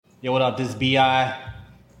yo, what up, this is B.I.,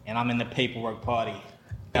 and I'm in the paperwork party.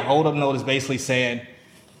 The hold-up note is basically saying,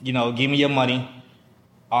 you know, give me your money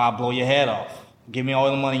or I'll blow your head off. Give me all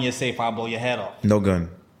the money in your safe or I'll blow your head off. No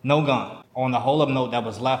gun. No gun. On the hold-up note that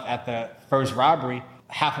was left at the first robbery,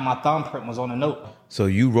 half of my thumbprint was on the note. So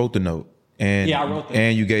you wrote the note? And yeah, I wrote the note.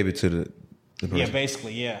 And you gave it to the person? Yeah,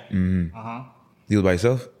 basically, yeah. Mm-hmm. Uh-huh. You was by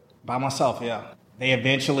yourself? By myself, yeah. They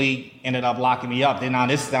eventually ended up locking me up. Then now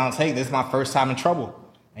this is my first time in trouble.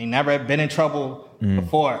 I ain't never been in trouble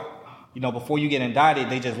before. You know, before you get indicted,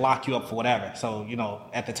 they just lock you up for whatever. So, you know,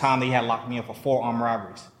 at the time they had locked me up for 4 armed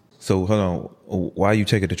robberies. So hold on, why you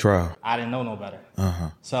take it to trial? I didn't know no better.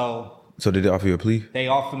 So did they offer you a plea? They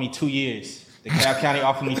offered me 2 years. The Cobb County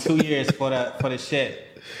offered me 2 years for the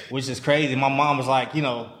shit, which is crazy. My mom was like, you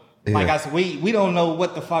know, like I said, we don't know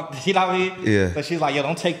what the fuck, you know what I mean? Yeah. So she's like, yo,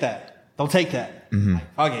 don't take that. Don't take that. Mm-hmm.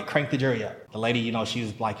 Like, fuck it, crank the jury up. The lady, you know, she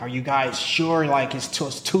was like, are you guys sure? Like, it's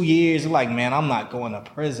 2 years. I'm like, man, I'm not going to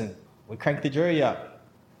prison. We cranked the jury up.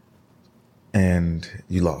 And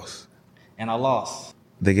you lost. And I lost.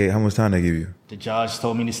 How much time they give you? The judge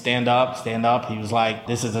told me to stand up. He was like,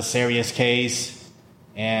 this is a serious case,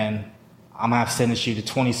 and I'm going to have to sentence you to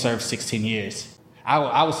 20 serve 16 years.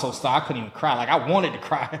 I was so stuck, I couldn't even cry. Like, I wanted to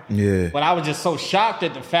cry. Yeah. But I was just so shocked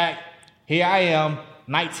at the fact, here I am,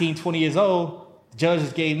 19, 20 years old, the judge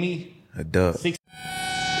just gave me a dub.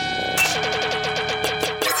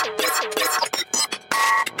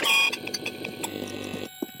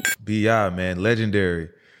 B.I., man, legendary.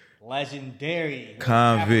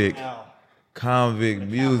 Convict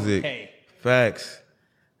music. Okay. Facts.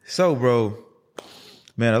 So, bro,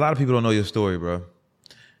 man, a lot of people don't know your story, bro.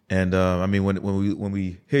 And I mean, when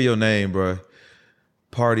we hear your name, bro,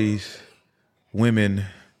 parties, women,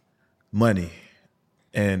 money,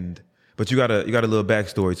 but you got a little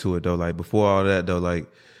backstory to it though. Like before all that though, like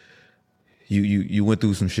you went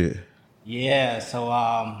through some shit. Yeah. So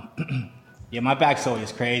yeah, my backstory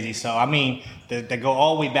is crazy. So I mean, to go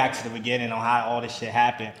all the way back to the beginning on how all this shit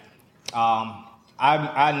happened.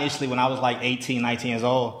 I initially, when I was like 18, 19 years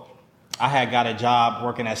old, I had got a job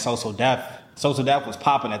working at Social Def. Social Def was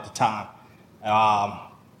popping at the time.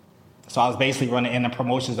 So I was basically running in the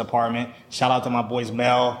promotions department. Shout out to my boys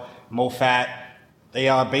Mel, Mo Fat. They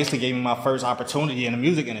basically gave me my first opportunity in the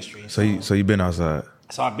music industry. So you've been outside?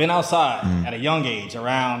 So I've been outside at a young age,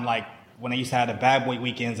 around like when they used to have the Bad Boy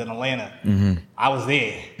weekends in Atlanta. Mm-hmm. I was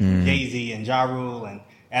there, Jay-Z and Ja Rule, and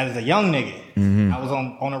as a young nigga, I was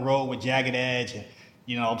on the road with Jagged Edge, and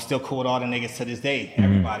you know, I'm still cool with all the niggas to this day,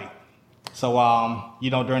 everybody. So you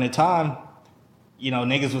know, during the time, you know,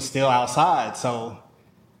 niggas was still outside, so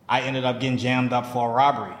I ended up getting jammed up for a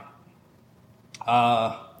robbery.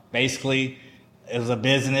 Basically, it was a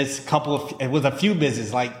business, it was a few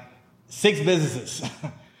businesses, like 6 businesses.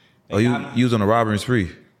 Oh, you was on a robbing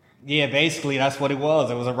spree? Yeah, basically that's what it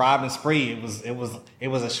was. It was a robbing spree. It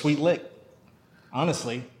was a sweet lick,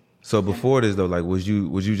 honestly. So before this though, like was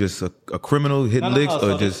you just a criminal hitting licks, or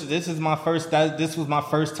so just this is my first? This was my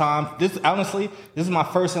first time. This is my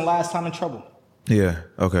first and last time in trouble. Yeah.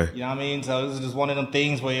 Okay. You know what I mean? So it was just one of them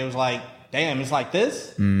things where it was like, damn, it's like this.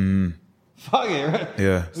 Fuck it. Right?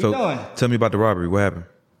 Yeah. What you doing? Tell me about the robbery. What happened?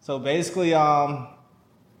 So basically, the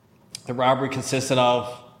robbery consisted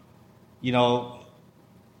of, you know,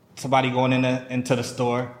 somebody going into the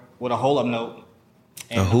store with a hold-up note.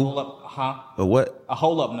 And a who? A what? A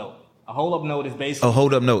hold-up note. A hold-up note is basically... A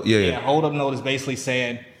hold-up note, yeah. A hold-up note is basically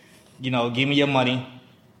saying, you know, give me your money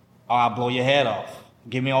or I'll blow your head off.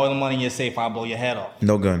 Give me all the money in your safe or I'll blow your head off.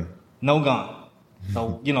 No gun. No gun.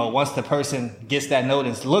 So, you know, once the person gets that note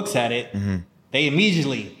and looks at it, they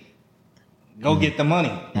immediately go get the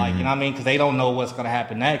money. Like, you know what I mean? Because they don't know what's going to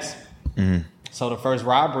happen next. So the first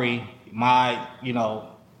robbery, you know,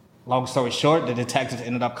 long story short, the detectives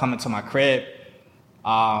ended up coming to my crib,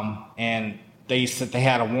 and they said they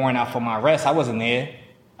had a warrant out for my arrest. I wasn't there.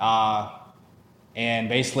 And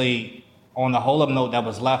basically, on the hold-up note that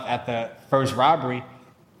was left at the first robbery,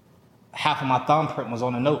 half of my thumbprint was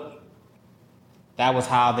on the note. That was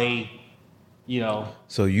how they, you know.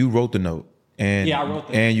 So you wrote the note, and yeah, I wrote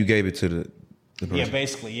the and you gave it to the person. Yeah,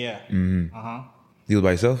 basically, yeah. You was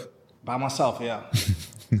by yourself? By myself, yeah.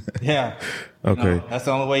 Yeah. Okay. You know, that's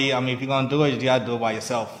the only way. I mean, if you're gonna do it, you gotta do it by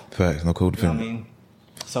yourself. Facts. No code defendant. You know what I mean?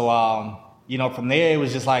 So, you know, from there it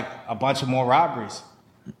was just like a bunch of more robberies,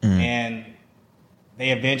 and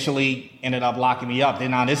they eventually ended up locking me up.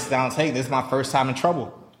 Then now this is my first time in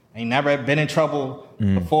trouble. I ain't never been in trouble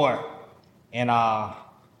before. And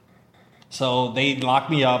so they locked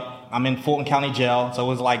me up. I'm in Fulton County Jail. So it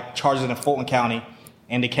was like charges in Fulton County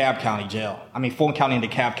and DeKalb County Jail. I mean, Fulton County and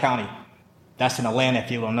DeKalb County. That's in Atlanta,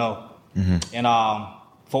 if you don't know. And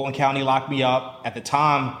Fulton County locked me up. At the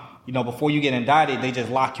time, before you get indicted, they just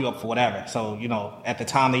lock you up for whatever. So, at the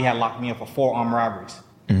time, they had locked me up for 4 armed robberies.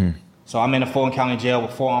 Mm-hmm. So I'm in the Fulton County jail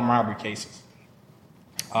with 4 armed robbery cases.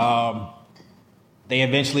 They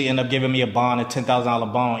eventually end up giving me a bond, a $10,000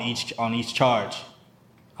 bond on each charge.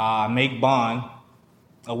 I make bond.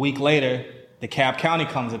 A week later, DeKalb County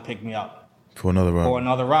comes and pick me up. For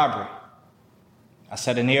another robbery. I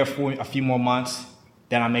sat in there for a few more months,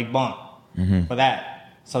 then I make bond for that.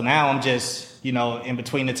 So now I'm just, in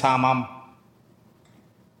between the time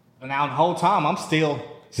the whole time I'm still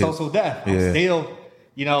social death. I'm still,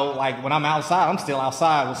 like when I'm outside, I'm still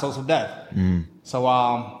outside with social death. Mm.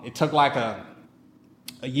 So it took like a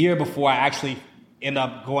year before I actually end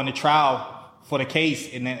up going to trial for the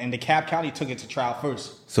case, and DeKalb County took it to trial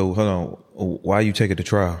first. So hold on, why you take it to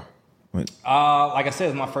trial? Like I said,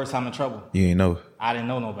 it's my first time in trouble. You ain't know? I didn't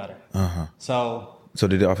know no better. So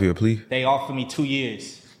did they offer you a plea? They offered me 2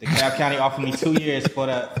 years. DeKalb County offered me 2 years for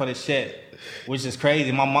the shit, which is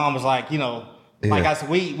crazy. My mom was like, like I said,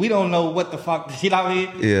 we don't know what the fuck, you know what I mean?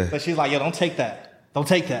 Yeah. So she's like, yo, don't take that. Don't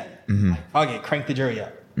take that. Mm-hmm. Like, fuck it, crank the jury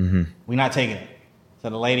up. Mm-hmm. We're not taking it. So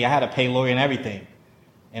the lady, I had to pay lawyer and everything.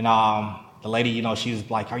 And the lady, she was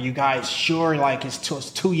like, are you guys sure? Like, it's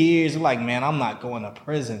 2 years. I'm like, man, I'm not going to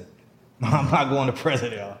prison. I'm not going to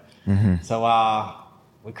prison, yo. Mm-hmm. So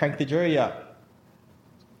we cranked the jury up.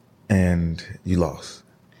 And you lost.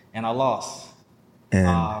 And I lost.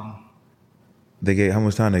 And they gave, how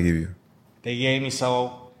much time they give you? They gave me,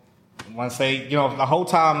 so once they, the whole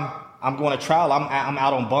time I'm going to trial, I'm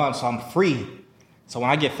out on bond, so I'm free. So when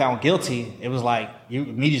I get found guilty, it was like, you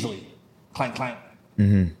immediately, clank, clank,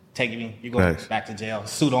 taking me, you go back to jail,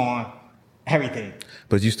 suit on, everything.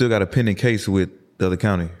 But you still got a pending case with the other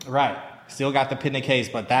county. Right. Still got the pending case,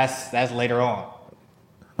 but that's later on.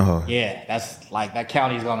 Uh-huh. Yeah, that's like, that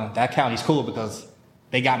county's cool because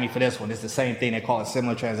they got me for this one. It's the same thing. They call it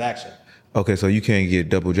similar transaction. Okay, so you can't get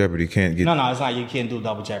double jeopardy. No, it's not. You can't do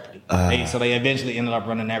double jeopardy. So they eventually ended up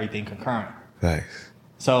running everything concurrent. Thanks.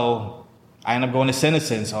 So I ended up going to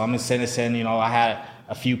sentencing. So I'm in sentencing. I had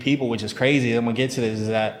a few people, which is crazy. I'm gonna get to this. Is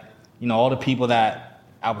that all the people that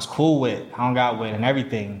I was cool with, hung out with, and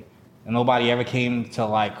everything, and nobody ever came to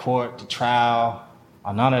like court, to trial,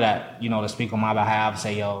 or none of that. To speak on my behalf,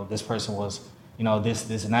 say, yo, this person was,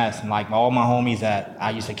 this and that. And like all my homies that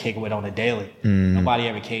I used to kick with on the daily, nobody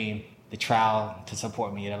ever came to trial to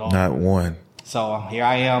support me at all. Not one. So here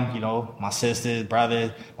I am, my sister,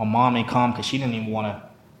 brother, my mom didn't come because she didn't even want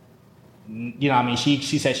to,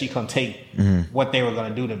 she said she couldn't take what they were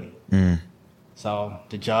going to do to me. Mm. So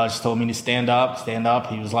the judge told me to stand up.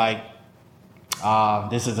 He was like,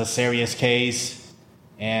 this is a serious case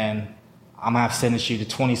and I'm going to have to sentence you to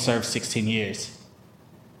 20 serve 16 years.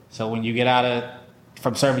 So when you get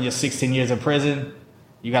from serving your 16 years in prison,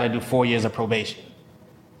 you got to do 4 years of probation.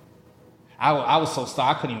 I was so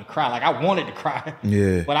stuck, I couldn't even cry. Like, I wanted to cry.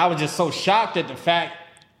 Yeah. But I was just so shocked at the fact,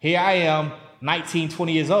 here I am, 19,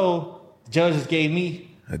 20 years old. The judge just gave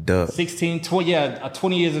me a dub. 16, 20,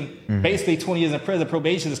 20 years in, basically 20 years in prison.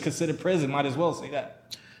 Probation is considered prison, might as well say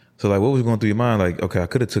that. So, like, what was going through your mind? Like, okay, I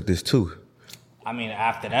could have took this too. I mean,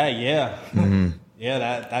 after that, yeah. Mm-hmm. Yeah,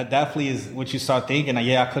 that definitely is what you start thinking. Like,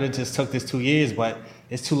 yeah, I could have just took this 2 years, but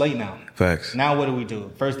it's too late now. Facts. Now what do we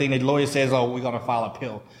do? First thing the lawyer says, oh, we're going to file an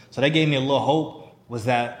appeal. So they gave me a little hope was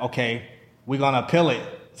that, okay, we're going to appeal it.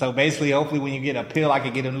 So basically, hopefully when you get an appeal, I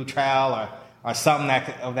could get a new trial or something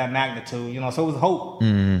of that magnitude, So it was hope.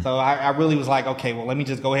 Mm-hmm. So I really was like, okay, well, let me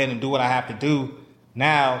just go ahead and do what I have to do.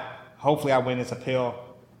 Now, hopefully I win this appeal.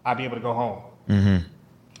 I'll be able to go home.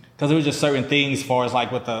 Because there was just certain things as far as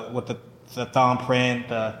like with the thumbprint,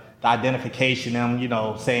 the identification,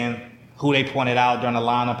 them, saying who they pointed out during the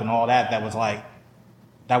lineup and all that. That was like,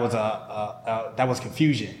 that was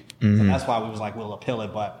confusion. Mm-hmm. So that's why we was like, we'll appeal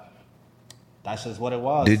it, but that's just what it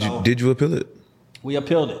was. Did you appeal it? We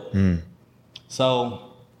appealed it. Mm.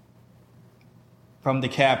 So from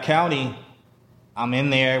DeKalb County, I'm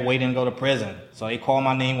in there waiting to go to prison. So they call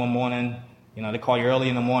my name one morning. They call you early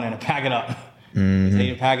in the morning to pack it up. Mm-hmm.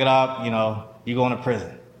 They pack it up. You going to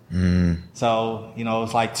prison. Mm. So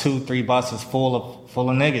it's like 2-3 buses full of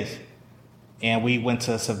niggas, and we went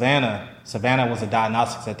to Savannah. Savannah was a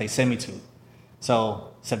diagnostics that they sent me to.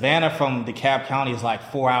 So Savannah from DeKalb County is like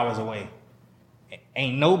 4 hours away.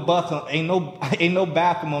 Ain't no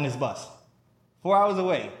bathroom on this bus. 4 hours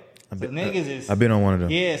away. So niggas is. I've been on one of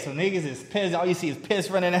them. Yeah, so niggas is pissed. All you see is piss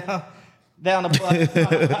running down the bus.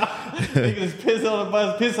 Niggas is pissing on the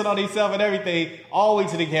bus, pissing on themselves and everything, all the way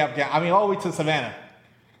to DeKalb County. All the way to Savannah.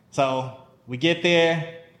 So we get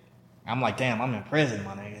there. I'm like, damn, I'm in prison,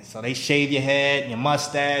 my nigga. So they shave your head, your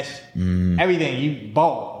mustache, everything. You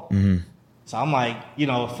bald. So I'm like,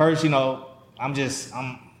 first,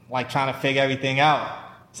 I'm like trying to figure everything out.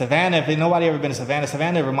 Savannah, if nobody ever been to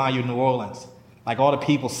Savannah remind you of New Orleans. Like all the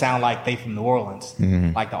people sound like they from New Orleans,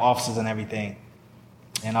 like the officers and everything.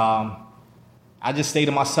 And I just stayed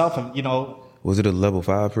to myself, and Was it a level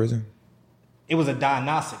 5 prison? It was a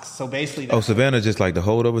diagnostics. So basically, Savannah just like the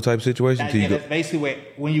holdover type situation. That's basically where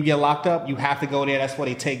when you get locked up, you have to go there. That's where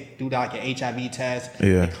they do like an HIV test.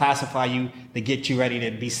 Yeah. They classify you to get you ready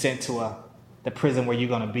to be sent to the prison where you're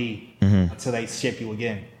gonna be until they ship you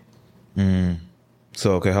again.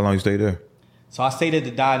 So okay, how long you stayed there? So I stayed at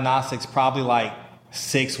the diagnostics probably like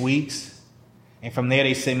 6 weeks, and from there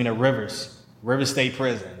they sent me to Rivers State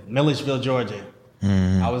Prison, Milledgeville, Georgia.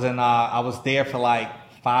 I was there for like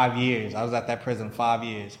 5 years. I was at that prison 5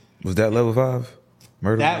 years. Was that level 5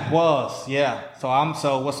 murder? That was, yeah.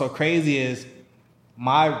 So what's so crazy is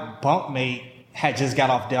my bunkmate had just got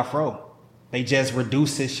off death row. They just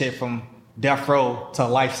reduced his shit from death row to a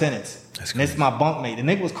life sentence. That's and this is my bunkmate. The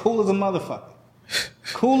nigga was cool as a motherfucker.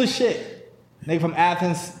 Cool as shit. Nigga from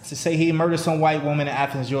Athens to say he murdered some white woman in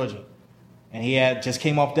Athens, Georgia. And he had just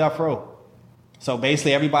came off death row. So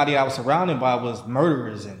basically everybody I was surrounded by was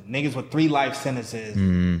murderers and niggas with 3 life sentences.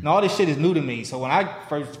 And all this shit is new to me. So when I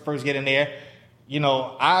first get in there,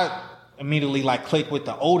 I immediately like click with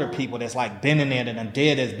the older people that's like been in there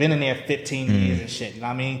that's been in there 15 years and shit. You know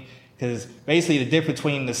what I mean? Because basically the difference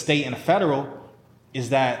between the state and the federal is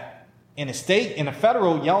that in the state, in the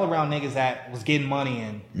federal, y'all around niggas that was getting money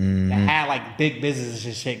and that had like big businesses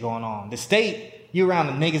and shit going on. The state, you around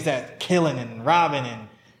the niggas that killing and robbing and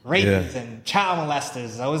rapists and child molesters.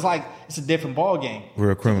 So it's a different ball game.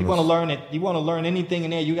 Real criminals. You want to learn anything in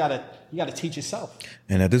there, you gotta teach yourself.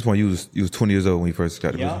 And at this point you was 20 years old when you first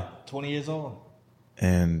got to prison. 20 years old.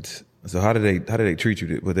 And so how did they treat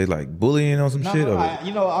you? Were they like bullying on some shit?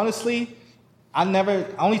 Honestly,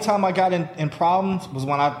 only time I got in problems was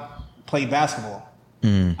when I played basketball.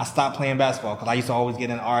 I stopped playing basketball because I used to always get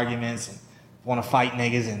in arguments and want to fight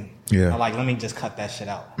niggas, and I'm like, let me just cut that shit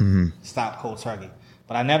out. Stop cold turkey.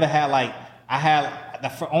 But I never had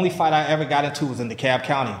the only fight I ever got into was in DeKalb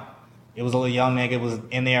County. It was a little young nigga was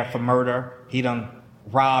in there for murder. He done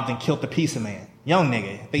robbed and killed a piece of man. Young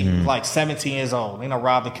nigga. I think he was like 17 years old. He done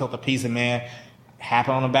robbed and killed a piece of man.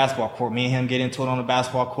 Happened on the basketball court. Me and him get into it on the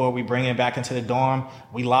basketball court. We bring him back into the dorm.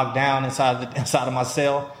 We lock down inside of my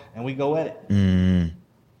cell and we go at it.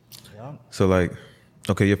 Yeah. So like,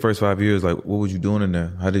 okay, your first 5 years, like what was you doing in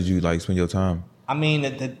there? How did you like spend your time? I mean,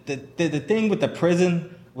 the thing with the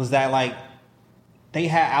prison was that like they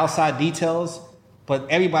had outside details, but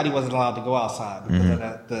everybody wasn't allowed to go outside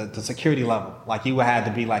because of the security level. Like you would have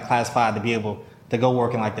to be like classified to be able to go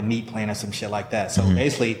work in like the meat plant or some shit like that. So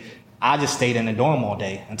basically, I just stayed in the dorm all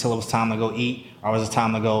day until it was time to go eat or it was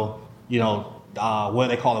time to go, what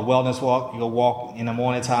they call a wellness walk. You go walk in the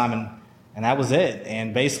morning time and that was it.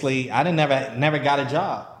 And basically, I never got a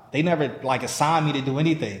job. They never like assigned me to do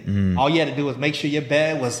anything. All you had to do was make sure your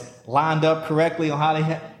bed was lined up correctly on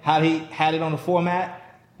how they had it on the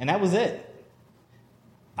format, and that was it.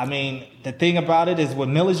 I mean, the thing about it is, what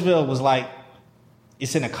Milledgeville was like,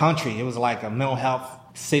 it's in the country. It was like a mental health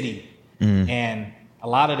city, and a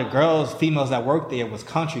lot of the females that worked there was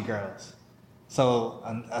country girls. So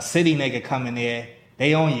a city nigga come in there,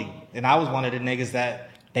 they own you, and I was one of the niggas that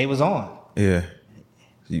they was on. Yeah,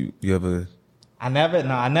 you ever. I never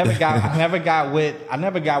got with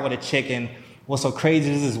a chicken. What's so crazy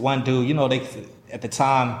is this one dude, they at the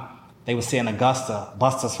time they was saying Augusta,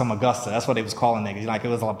 busters from Augusta. That's what they was calling niggas. Like it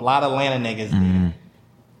was a lot of Atlanta niggas there.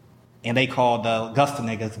 And they called the Augusta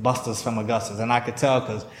niggas busters from Augusta. And I could tell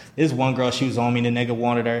because this one girl, she was on me, the nigga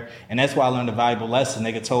wanted her. And that's why I learned a valuable lesson.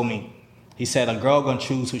 Nigga told me, he said, a girl gonna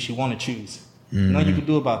choose who she wanna choose. Nothing you can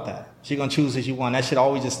do about that. She gonna choose who she want. That shit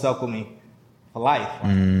always just stuck with me for life.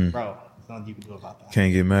 Like, bro. Nothing you can do about that.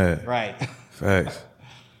 Can't get mad. Right. Facts.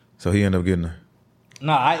 So he ended up getting her.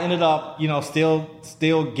 No, I ended up,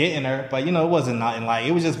 still getting her, but it wasn't nothing like,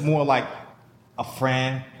 it was just more like a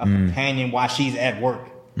friend, a companion while she's at work.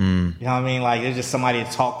 You know what I mean? Like, it's just somebody to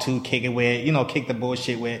talk to, kick it with, kick the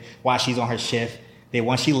bullshit with while she's on her shift. Then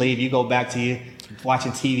once she leave, you go back to you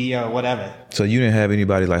watching TV or whatever. So you didn't have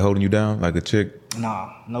anybody like holding you down, like a chick?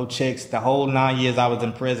 Nah, no chicks. The whole 9 years I was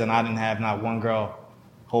in prison, I didn't have not one girl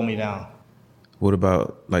hold me down. What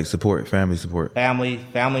about like support, family support? Family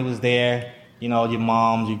was there. Your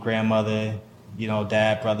mom, your grandmother,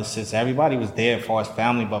 dad, brother, sister. Everybody was there as far as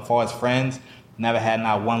family, but as far as friends, never had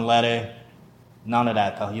not one letter. None of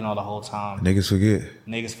that, though, the whole time. Niggas forget.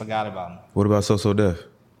 Niggas forgot about me. What about So Def?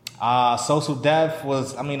 Social death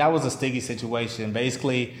was, I mean, that was a sticky situation.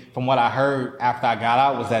 Basically, from what I heard after I got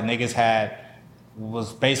out was that niggas had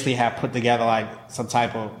put together like some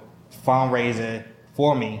type of fundraiser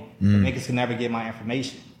for me. But niggas could never get my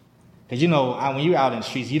information. Because, when you're out in the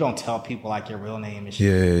streets, you don't tell people like your real name and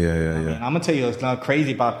shit. Yeah. I mean, I'm going to tell you, it's not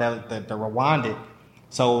crazy about that, the Rwanda.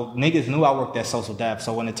 So niggas knew I worked at Social Death.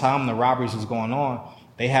 So when the time the robberies was going on,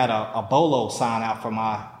 they had a bolo sign out for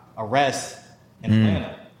my arrest in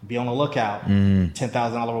Atlanta. Be on the lookout.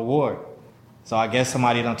 $10,000 reward. So I guess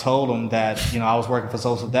somebody done told them that, I was working for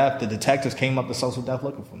Social Death. The detectives came up to Social Death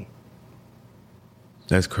looking for me.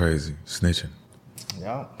 That's crazy. Snitching.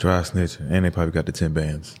 Yeah. Dry snitching. And they probably got the 10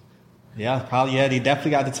 bands. Yeah, probably. Yeah, they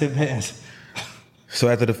definitely got the 10 bands. So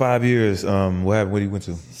after the 5 years, what happened? Where you went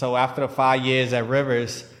to? So after the 5 years at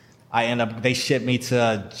Rivers, they shipped me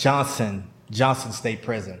to Johnson State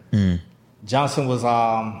Prison. Johnson was,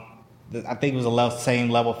 I think it was same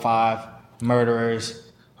level 5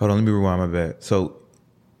 murderers. Hold on, let me rewind my bad. So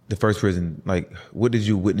the first prison, like, what did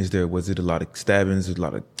you witness there? Was it a lot of stabbings, a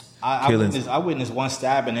lot of killings? I witnessed one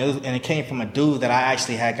stabbing, and it came from a dude that I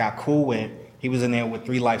actually had got cool with. He was in there with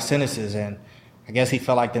 3 life sentences, and I guess he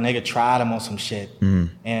felt like the nigga tried him on some shit.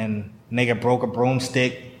 And nigga broke a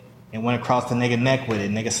broomstick and went across the nigga neck with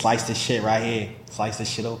it. Nigga sliced his shit right here. Sliced his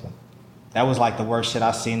shit open. That was like the worst shit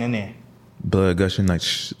I seen in there. Blood gushing like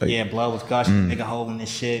yeah, blood was gushing. Nigga holding this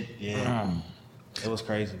shit. Yeah. It was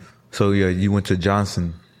crazy. So yeah, you went to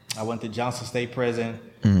Johnson. I went to Johnson State Prison.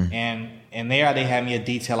 And there they had me a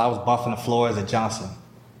detail. I was buffing the floors at Johnson.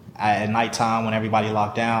 At nighttime when everybody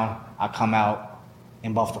locked down, I come out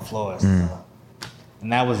and buff the floors.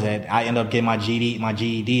 And that was it. I ended up getting my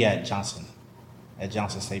GED at Johnson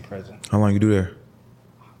State Prison. How long you do there?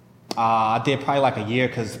 I did probably like a year,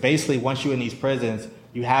 because basically once you're in these prisons,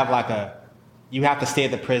 you have to stay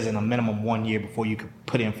at the prison a minimum 1 year before you could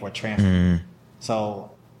put in for a transfer.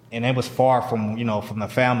 So, and it was far from the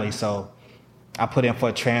family, so I put in for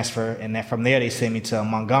a transfer, and then from there they sent me to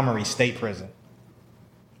Montgomery State Prison.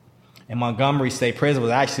 And Montgomery State Prison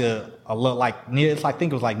was actually a little like I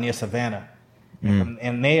think it was like near Savannah.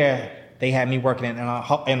 And there they had me working in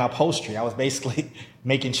upholstery. I was basically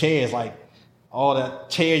making chairs, like all the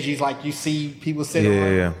chairs you see people sitting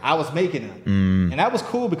on. Yeah. I was making them, and that was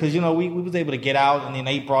cool because we was able to get out, and then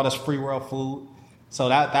they brought us free world food. So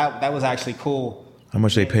that was actually cool. How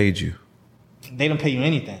much they paid you? They don't pay you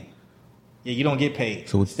anything. Yeah, you don't get paid.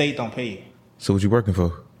 So the state don't pay you. So what you working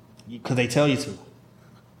for? Because they tell you to.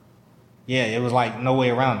 Yeah, it was like no way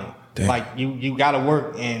around it. Damn. Like you got to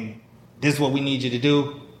work, and this is what we need you to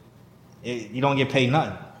do. You don't get paid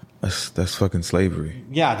nothing. That's fucking slavery.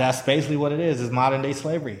 Yeah, that's basically what it is. It's modern day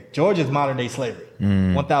slavery. Georgia's modern day slavery.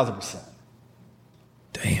 1,000%.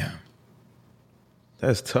 Damn.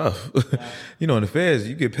 That's tough. Yeah. In the feds,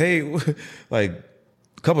 you get paid like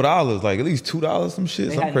a couple dollars, like at least $2, some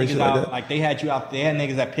shit, some crazy like that. Like they had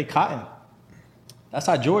niggas that pick cotton. That's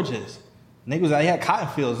how Georgia is. Niggas, they had cotton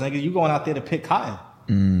fields. Niggas, you going out there to pick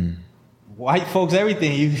cotton. White folks,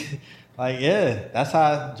 everything. That's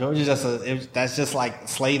how Georgia's that's just like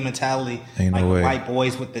slave mentality. Ain't like no way. White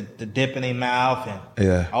boys with the dip in their mouth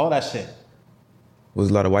and all that shit. Was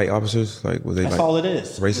a lot of white officers? Like, was they? That's like, all it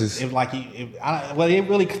is. Racist?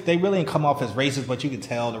 They really didn't come off as racist, but you could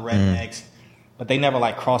tell the rednecks. But they never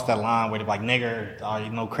like crossed that line where they're like nigger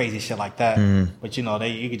or crazy shit like that. But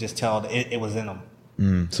you could just tell it was in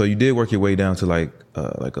them. So you did work your way down to like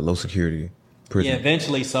a low security prison. Yeah,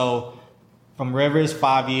 eventually. So from Rivers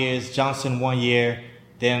 5 years, Johnson 1 year,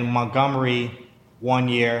 then Montgomery 1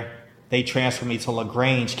 year. They transferred me to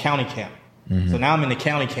LaGrange County Camp. So now I'm in the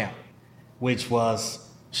county camp, which was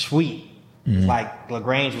sweet. Like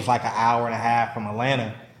LaGrange was like an hour and a half from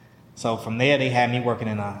Atlanta. So from there, they had me working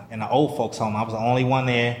in an old folks home. I was the only one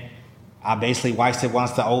there. I basically watched it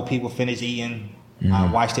once the old people finished eating.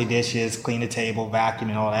 I washed their dishes, cleaned the table, vacuum,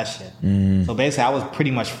 and all that shit. So basically, I was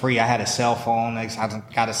pretty much free. I had a cell phone. I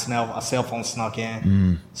got a cell phone snuck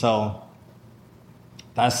in. So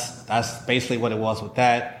that's basically what it was with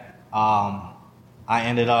that. I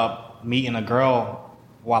ended up meeting a girl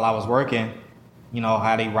while I was working.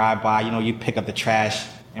 How they ride by. You pick up the trash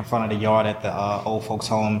in front of the yard at the old folks'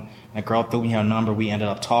 home. And the girl threw me her number. We ended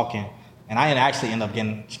up talking. And I actually ended up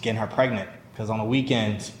getting her pregnant. Because on the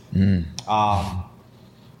weekends,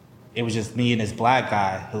 it was just me and this black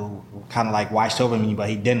guy who kind of like watched over me, but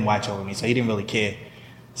he didn't watch over me. So he didn't really care.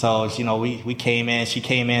 So, we came in. She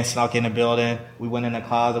came in, snuck in the building. We went in the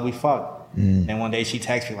closet. We fucked. And one day she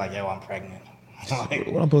texted me like, yo, I'm pregnant. Like,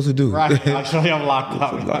 what I'm supposed to do? Right. Actually, I'm locked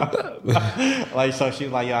up. So she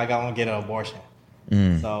was like, yo, I'm going to get an abortion.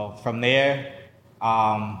 So from there,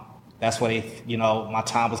 that's what my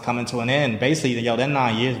time was coming to an end. Basically, that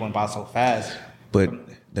 9 years went by so fast. But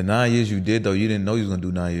the 9 years you did, though, you didn't know you was going to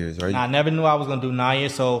do 9 years, right? I never knew I was going to do 9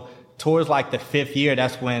 years. So towards like the 5th year,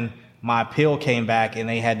 that's when my appeal came back and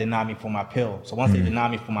they had denied me for my appeal. So once they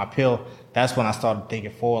denied me for my appeal, that's when I started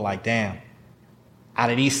thinking forward, like, damn, out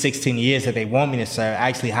of these 16 years that they want me to serve,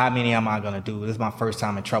 actually, how many am I going to do? This is my first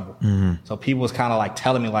time in trouble. So people was kind of like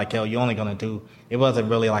telling me, like, yo, you're only going to do, it wasn't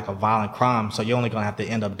really like a violent crime, so you're only going to have to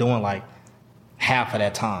end up doing like half of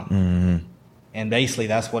that time. And basically,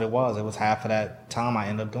 that's what it was. It was half of that time I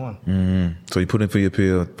ended up doing. So you put in for your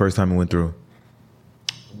appeal first time it went through?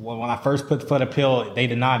 Well, when I first put for the appeal, they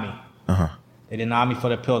denied me. They denied me for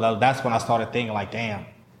the appeal. That's when I started thinking, like, damn,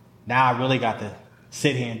 now I really got to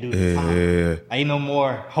sit here and do this time. Ain't no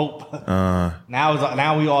more hope.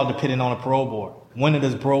 Now we all depending on a parole board. When is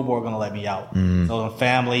this parole board going to let me out? So my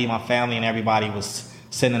family and everybody was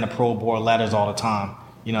sending the parole board letters all the time.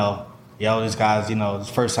 This guy's, his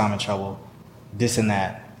first time in trouble. This and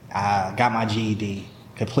that. I got my GED,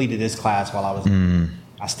 completed this class while I was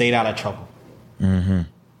I stayed out of trouble.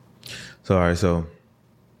 So, all right, so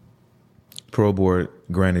parole board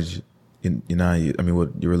granted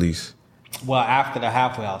your release. Well, after the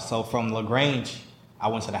halfway house. So from LaGrange, I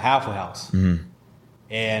went to the halfway house.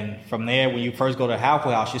 And from there, when you first go to the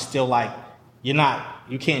halfway house, you're still like, you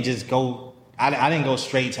can't just go. I didn't go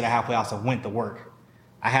straight to the halfway house and went to work.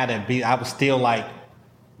 I was still like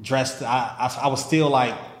dressed. I was still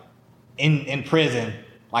like in prison.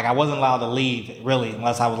 Like I wasn't allowed to leave really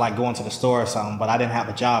unless I was like going to the store or something, but I didn't have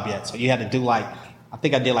a job yet. So you had to do like, I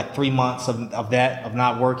think I did like 3 months of that, of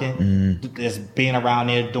not working, just being around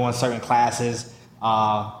there, doing certain classes.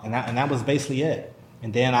 And that was basically it.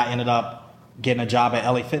 And then I ended up getting a job at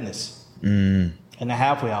LA Fitness in the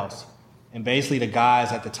halfway house. And basically the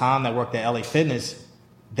guys at the time that worked at LA Fitness,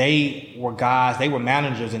 they were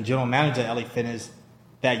managers and general managers at LA Fitness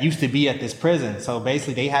that used to be at this prison. So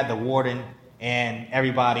basically they had the warden and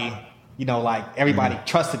everybody, everybody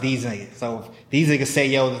trusted these niggas. So if these niggas say,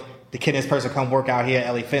 yo, can this person come work out here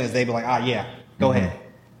at LA Fitness? They'd be like, yeah, go ahead.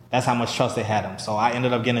 That's how much trust they had them. So I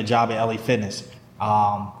ended up getting a job at LA Fitness.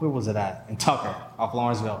 Where was it at? In Tucker, off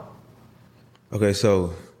Lawrenceville. Okay,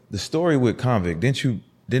 so the story with Convict, didn't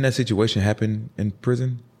that situation happen in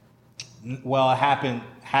prison? Well, it happened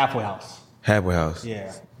halfway house. Halfway house?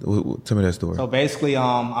 Yeah. Tell me that story. So basically,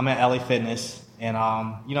 I'm at LA Fitness, and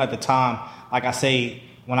at the time, like I say,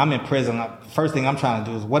 when I'm in prison, the first thing I'm trying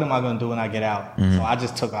to do is what am I going to do when I get out? So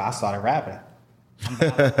I started rapping. I'm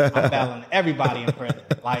battling everybody in prison,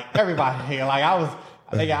 like everybody here. Like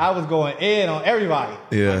I was going in on everybody.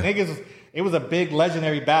 Yeah. Like, niggas, it was a big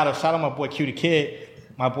legendary battle. Shout out my boy Q the Kid.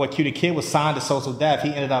 My boy Q the Kid was signed to Social Death. He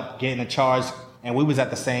ended up getting a charge, and we was at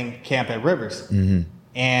the same camp at Rivers.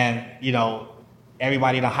 And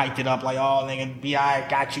everybody done hyped it up like, oh, nigga, B.I.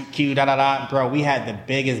 got you, Q, da-da-da. Bro, we had the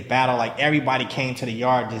biggest battle. Like, everybody came to the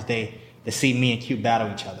yard this day to see me and Q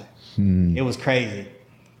battle each other. It was crazy.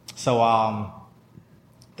 So,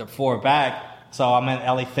 before back, so I'm in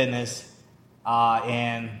LA Fitness,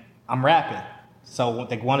 and I'm rapping. So,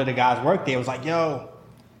 one of the guys worked there was like, yo,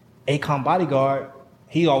 Akon bodyguard,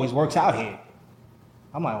 he always works out here.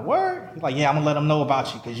 I'm like, word? He's like, yeah, I'm going to let him know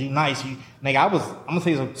about you because you nice. Nigga, I'm going to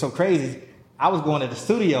tell you something so crazy. I was going to the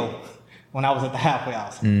studio when I was at the halfway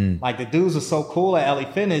house. Like, the dudes were so cool at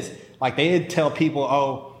LA Fitness. Like, they'd tell the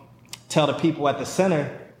people at the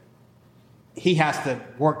center, he has to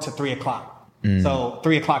work to 3 o'clock. So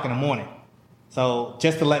 3 o'clock in the morning. So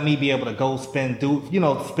just to let me be able to go spend time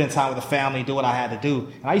with the family, do what I had to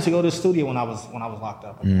do. And I used to go to the studio when I was locked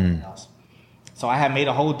up at the halfway house. So I had made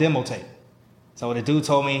a whole demo tape. So the dude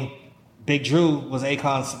told me Big Drew was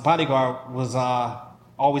Akon's bodyguard, was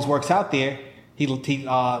always works out there. He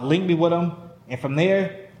linked me with him, and from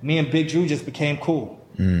there, me and Big Drew just became cool.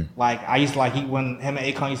 Like I used to when him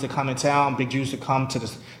and Akon used to come in town, Big Drew used to come to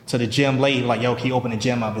the gym late. He like, yo, can you open the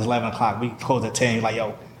gym up? It's 11 o'clock. We close at 10. He's like,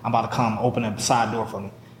 yo, I'm about to come. Open the side door for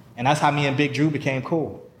me. And that's how me and Big Drew became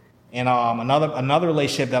cool. And another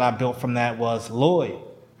relationship that I built from that was Lloyd.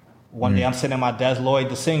 One day I'm sitting at my desk, Lloyd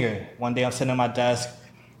the singer. One day I'm sitting at my desk,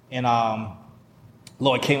 and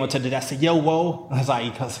Lloyd came up to the desk and said, yo, whoa. That's how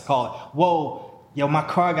he called it. Whoa, yo, my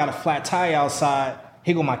car got a flat tire outside.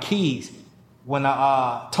 Here go my keys. When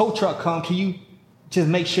the tow truck come, can you just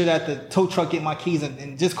make sure that the tow truck get my keys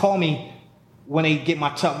and just call me when they get my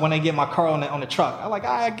car on the truck? I'm like,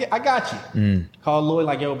 I got you. Call Lloyd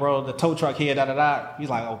like, yo, bro, the tow truck here, da-da-da. He's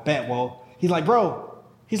like, oh, bet, whoa. He's like,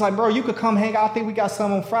 bro, you could come hang out. I think we got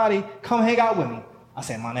some on Friday. Come hang out with me. I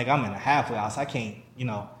said, my nigga, I'm in a halfway house. I can't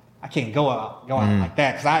go out like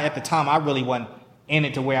that. Because at the time, I really wasn't in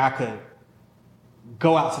it to where I could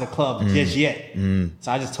go out to the club just yet.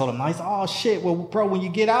 So I just told him, I said, oh shit, well, bro, when you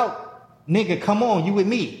get out, nigga, come on, you with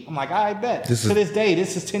me. I'm like, I bet. To this day,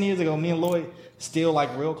 this is 10 years ago, me and Lloyd still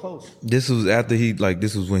like real close. This was after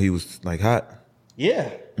this was when he was like hot? Yeah.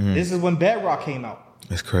 This is when Bedrock came out.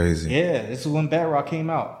 That's crazy. Yeah, this is when Bedrock came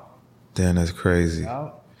out. Damn, that's crazy.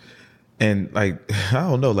 Yeah. And like, I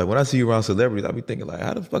don't know, like when I see you around celebrities, I be thinking like,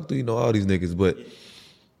 how the fuck do you know all these niggas? But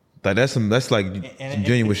like that's like some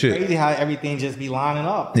genuine shit. It's crazy how everything just be lining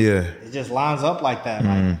up. Yeah. It just lines up like that.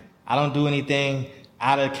 Like I don't do anything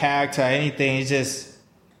out of character or anything. It's just,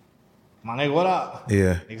 my nigga, what up?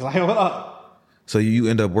 Yeah. Niggas like, what up? So you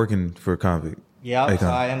end up working for Convict? Yeah. So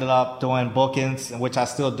I ended up doing bookings, which I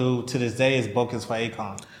still do to this day, is bookings for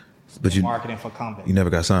Akon. But you marketing for Convict. You never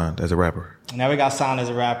got signed as a rapper? Never got signed as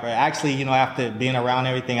a rapper. Actually, you know, after being around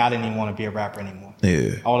everything, I didn't even want to be a rapper anymore.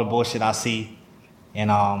 Yeah. All the bullshit I see. And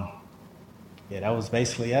yeah, that was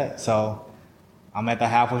basically it. So I'm at the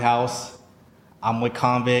halfway house. I'm with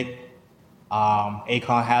Convict.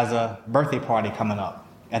 Akon has a birthday party coming up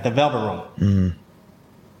at the Velvet Room.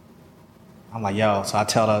 I'm like, yo. So I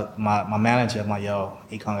tell my manager, I'm like, yo,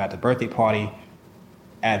 Akon got the birthday party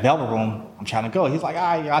at Velvet Room. I'm trying to go. He's like,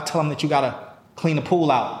 all right. I tell him that you gotta clean the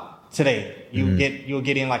pool out today. You'll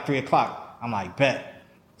get in like 3:00. I'm like, bet.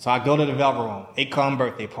 So I go to the Velvet Room. Akon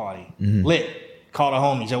birthday party. Lit. Call the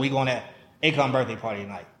homies. Yo, we going to Akon birthday party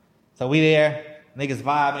tonight. So we there. Niggas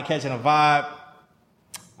vibing, catching a vibe.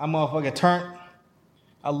 I motherfucker turned.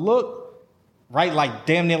 I look right, like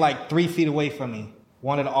damn near like 3 feet away from me.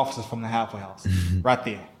 One of the officers from the halfway house, right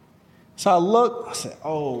there. So I look. I said,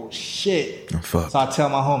 "Oh shit!" Oh, fuck. So I tell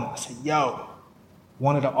my homie, I said, "Yo,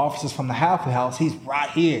 one of the officers from the halfway house, he's right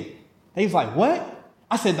here." They was like, "What?"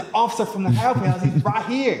 I said, "The officer from the halfway house, he's right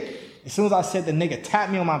here." As soon as I said, the nigga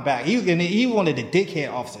tapped me on my back. He wanted the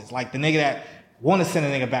dickhead officers, like the nigga that want to send a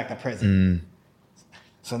nigga back to prison.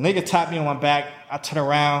 So nigga tapped me on my back. I turn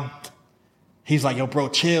around. He's like, yo, bro,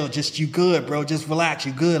 chill. Just, you good, bro. Just relax.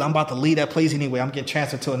 You good. I'm about to leave that place anyway. I'm getting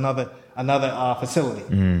transferred to another facility.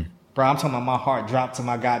 Bro, I'm talking about my heart dropped to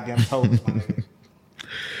my goddamn toes, my nigga.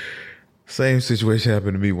 Same situation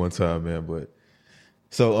happened to me one time, man. But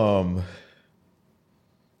so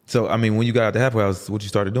I mean, when you got out the halfway house, what you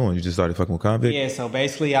started doing? You just started fucking with Convict? Yeah, so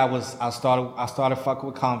basically I started fucking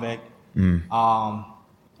with Convict.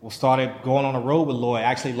 We started going on the road with Lloyd.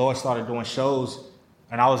 Actually, Lloyd started doing shows,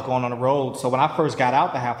 and I was going on the road. So when I first got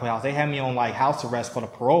out the halfway house, they had me on like house arrest for the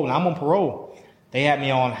parole, and I'm on parole. They had me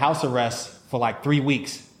on house arrest for like 3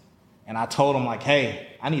 weeks, and I told them like,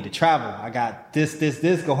 hey, I need to travel. I got this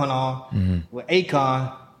going on with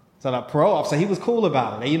Akon. So the parole officer, he was cool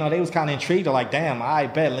about it. They was kind of intrigued. They're like, damn, I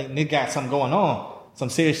bet nigga got something going on. Some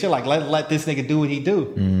serious shit, like let this nigga do what he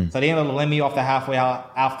do. So they ended up letting me off the halfway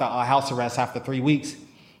out after house arrest after 3 weeks.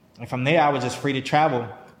 And from there, I was just free to travel.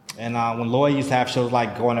 And when Lloyd used to have shows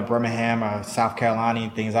like going to Birmingham or South Carolina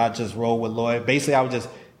and things, I'd just roll with Lloyd. Basically, I was just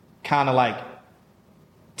kind of like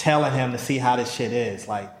telling him to see how this shit is.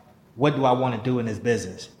 Like, what do I want to do in this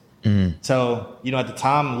business? So, at the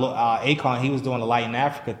time, Akon, he was doing the Light in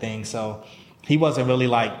Africa thing. So he wasn't really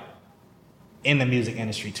like in the music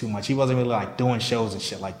industry too much. He wasn't really like doing shows and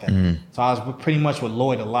shit like that. So I was pretty much with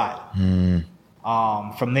Lloyd a lot.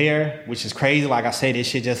 From there, which is crazy, like I say, this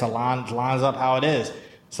shit just lines up how it is.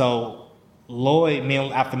 So Lloyd,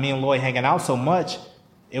 after me and Lloyd hanging out so much,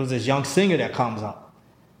 it was this young singer that comes up.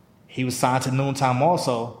 He was signed to Noontime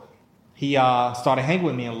also. He started hanging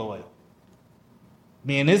with me and Lloyd.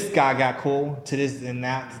 Me and this guy got cool to this, and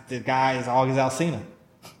now the guy is August Alsina.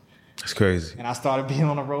 That's crazy. And I started being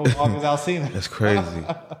on the road with August Alsina. That's crazy.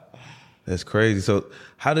 That's crazy. So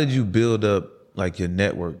how did you build up like your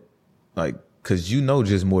network? Like, cause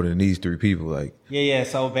just more than these 3 people. Like, yeah.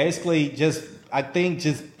 So basically, I think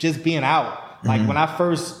just being out. Like when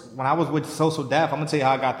I was with Social Death, I'm gonna tell you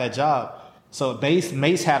how I got that job. So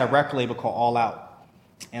Mace had a record label called All Out.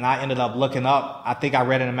 And I ended up looking up, I think I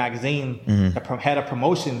read in a magazine, the head of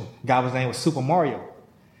promotion guy, his name was Super Mario.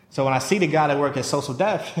 So when I see the guy that worked at Social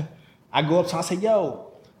Death, I go up to him, I say,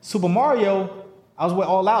 yo, Super Mario, I was with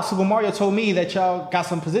All Out. Super Mario told me that y'all got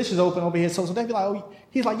some positions open over here at Social Death.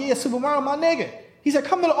 He's like, yeah, Super Mario, my nigga. He said,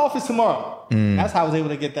 come to the office tomorrow. That's how I was able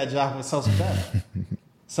to get that job with Social Death.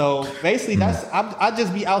 So basically, I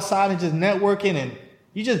just be outside and just networking, and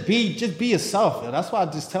you just be yourself. Yo. That's why I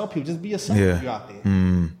just tell people, just be yourself if you're out there.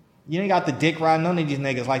 You ain't got the dick riding none of these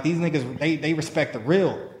niggas. Like, these niggas, they respect the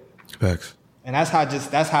real. Facts. And that's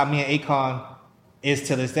how me and Akon is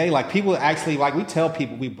to this day. Like, people actually, like, we tell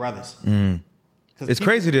people we brothers. It's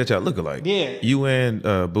crazy that y'all look alike. Yeah. You and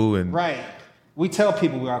Boo and... Right. we tell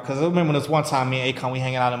people we are, because I remember this one time me and Akon, we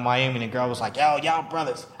hanging out in Miami, and the girl was like, yo, y'all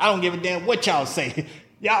brothers. I don't give a damn what y'all say.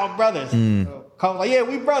 Y'all brothers. Con was like, yeah,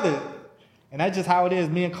 we brothers. And that's just how it is.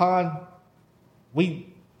 Me and Con,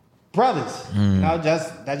 we brothers. You know,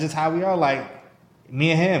 that's just how we are. Like,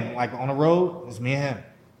 me and him. Like, on the road, it's me and him.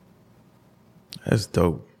 That's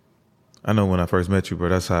dope. I know when I first met you, bro,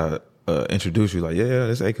 that's how I introduced you. Like, yeah,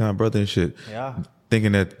 that's Akon brother and shit. Yeah.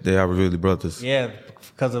 Thinking that they are really brothers. Yeah,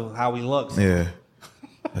 because of how he looks. Yeah,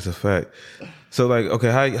 that's a fact. So, like,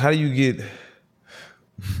 okay, how do you get...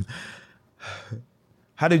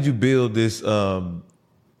 How did you build this, how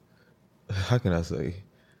can I say,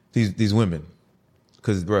 these women?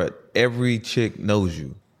 Because, bro, every chick knows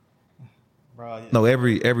you. Bro, no,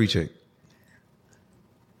 every chick.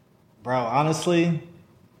 Bro, honestly,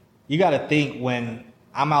 you got to think when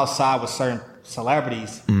I'm outside with certain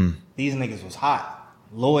celebrities, these niggas was hot.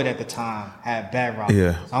 Lloyd at the time had Bad Rock.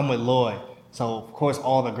 Yeah. So I'm with Lloyd. So, of course,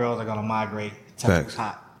 all the girls are going to migrate to who's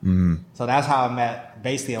hot. So that's how I met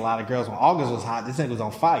basically a lot of girls. When August was hot, this nigga was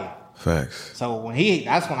on fire. Facts. So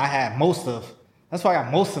that's when I had that's where I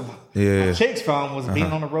got most of my chicks from, was being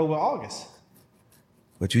on the road with August.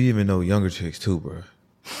 But you even know younger chicks too, bro.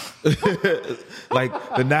 Like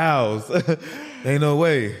the nows. Ain't no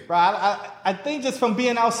way. Bro, I think just from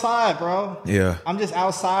being outside, bro. Yeah. I'm just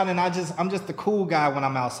outside, and I'm just the cool guy when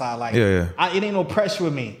I'm outside. Like, it ain't no pressure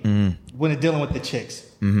with me when dealing with the chicks.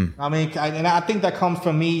 I mean, and I think that comes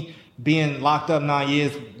from me being locked up 9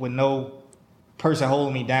 years with no person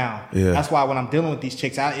holding me down. Yeah. That's why when I'm dealing with these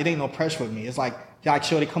chicks, it ain't no pressure with me. It's like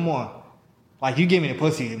shorty, come on. Like, you give me the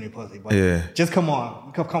pussy, you give me the pussy. But just come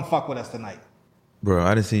on. Come fuck with us tonight. Bro,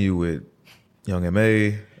 I done seen you with Young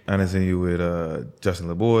M.A. I done seen you with Justin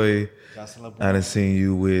LeBoy. I done seen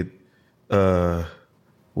you with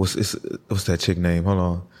what's that chick name? Hold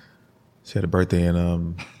on. She had a birthday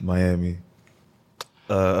in Miami.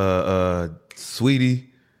 Sweetie.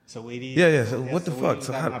 Yeah. So what the fuck?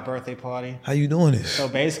 So how, my birthday party. How you doing this? So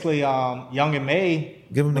basically, Young and May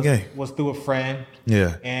give him the game. Was through a friend.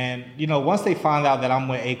 Yeah. And once they find out that I'm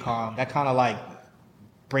with Akon, that kind of like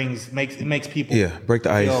makes people break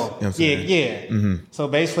the ice. You know what I'm saying? Yeah. So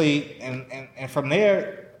basically, and from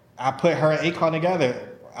there, I put her and Akon together.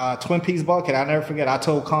 Twin Peaks bucket. I never forget. I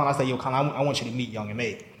told Con, I said, yo, Con, I want you to meet Young and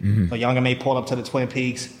May. So Young and May pulled up to the Twin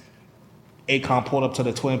Peaks. Akon pulled up to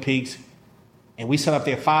the Twin Peaks. And we sat up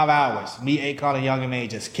there 5 hours. Me, Akon, and Young and May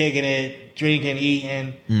just kicking it, drinking,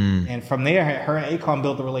 eating. And from there, her and Akon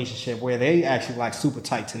built a relationship where they actually like super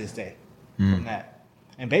tight to this day from that.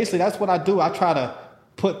 And basically, that's what I do. I try to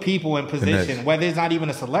put people in position, whether it's not even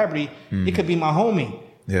a celebrity, it could be my homie.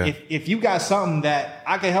 Yeah. If you got something that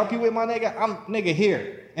I can help you with, my nigga, I'm nigga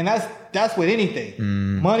here. And that's with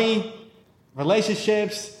anything. Money,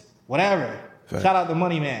 relationships, whatever. Fact. Shout out to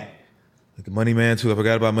Money Man. Like Money Man too. I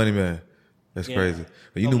forgot about Money Man. That's crazy.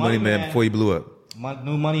 But you knew Money Man before he blew up.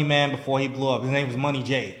 Knew Money Man before he blew up. His name was Money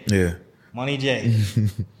J. Yeah. Money J.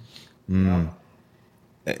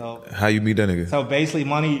 So, how you meet that nigga? So basically,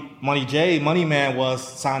 Money Man was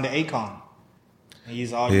signed to Akon. And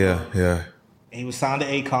he's all He was signed to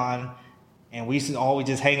Akon, and we used to always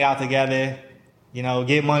just hang out together,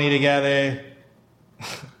 get money together.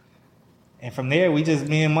 And from there,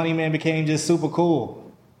 me and Money Man became just super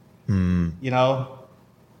cool.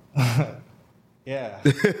 Yeah.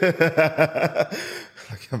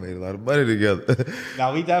 I made a lot of money together.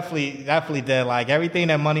 No, we definitely did. Like, everything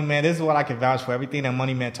that Money Man, this is what I can vouch for. Everything that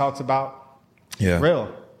Money Man talks about is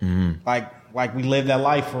real. Like we lived that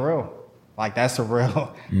life for real. Like, that's a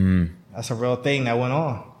real thing that went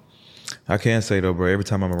on. I can say though, bro, every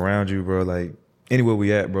time I'm around you, bro, like anywhere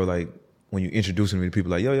we at, bro, like when you introduce me to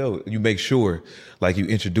people, like, yo, you make sure like you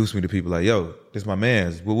introduce me to people like, yo, this my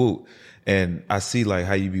man's, woo woo. And I see like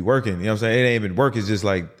how you be working, you know what I'm saying? It ain't even work, it's just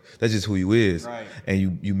like, that's just who you is. Right.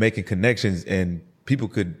 And you making connections and people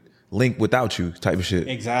could link without you type of shit.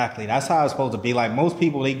 Exactly. That's how it's supposed to be. Like, most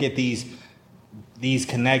people, they get these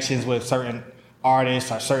connections with certain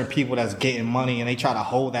artists or certain people that's getting money, and they try to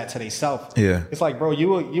hold that to themselves. Yeah. It's like, bro, you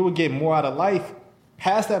would get more out of life.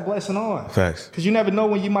 Pass that blessing on. Facts. Because you never know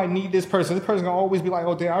when you might need this person. This person gonna always be like,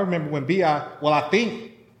 oh, damn, I remember when B.I., well, I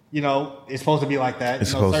think, it's supposed to be like that.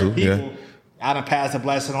 It's supposed certain to, people, I done passed the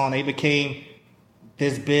blessing on. They became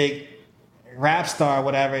this big rap star or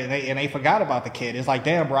whatever, and they forgot about the kid. It's like,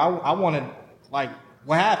 damn, bro, I wanted, like,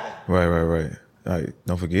 what happened? Right. Like,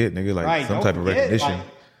 don't forget, nigga, like some type of recognition. Like,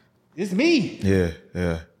 it's me.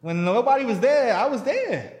 Yeah. When nobody was there, I was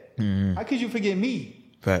there. How could you forget me?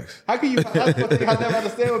 Facts. How can you? That's one thing I never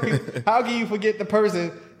understand with people. How can you forget the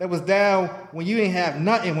person that was down when you didn't have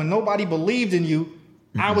nothing, when nobody believed in you?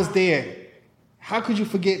 I was there. How could you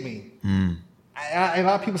forget me? a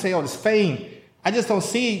lot of people say, oh, it's fame. I just don't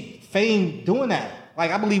see fame doing that.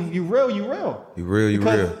 Like, I believe you real. You real.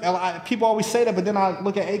 Because people always say that, but then I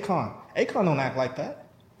look at Akon. Akon don't act like that.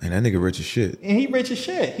 And that nigga rich as shit. And he rich as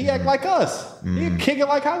shit. He act like us. He kick it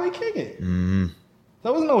like how we kick it.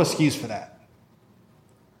 There was no excuse for that.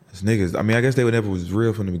 It's niggas. I mean, I guess they would never was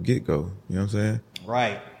real from the get-go. You know what I'm saying?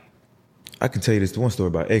 Right. I can tell you this one story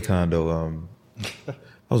about Akon, though.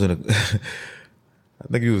 I was in a... I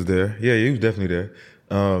think he was there. Yeah, he was definitely there.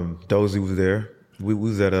 Dozy was there. We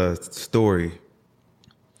was at a story.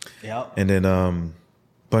 Yep. And then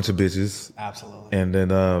bunch of bitches. Absolutely. And then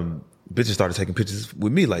bitches started taking pictures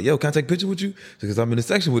with me. Like, yo, can I take a picture with you? Because I'm in the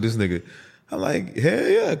section with this nigga. I'm like, hell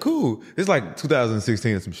yeah, cool. It's like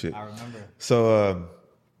 2016 or some shit. I remember. So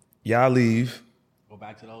y'all leave. Go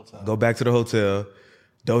back to the hotel.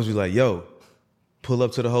 Dozy like, yo, pull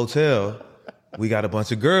up to the hotel. We got a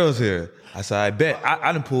bunch of girls here. I said, I bet.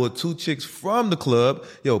 I done pulled 2 chicks from the club.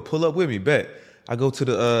 Yo, pull up with me, bet. I go to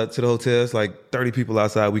the hotel. It's like 30 people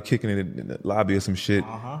outside. We kicking it in the lobby or some shit.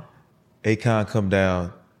 Akon come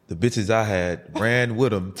down. The bitches I had ran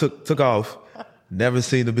with him. Took off. Never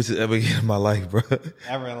seen the bitches ever again in my life, bro.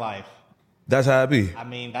 Ever in life. That's how it be. I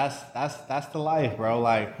mean, that's the life, bro.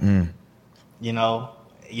 Like, you know,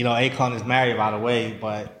 Akon is married, by the way,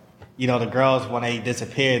 but you know, the girls when they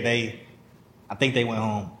disappeared, I think they went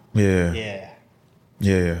home. Yeah.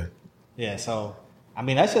 So, I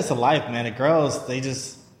mean, that's just a life, man. The girls, they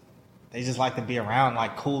just like to be around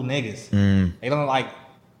like cool niggas. They don't like.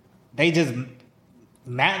 They just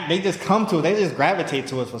come to it. They just gravitate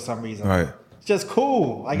to us for some reason. Right. It's just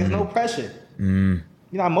cool. Like, it's no pressure. You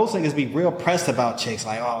know, most niggas be real pressed about chicks.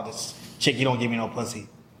 Like, oh, this chick, you don't give me no pussy.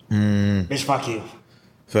 Bitch, fuck you.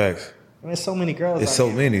 Facts. I mean, there's so many girls. There's so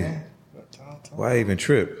here, many. Man. Why even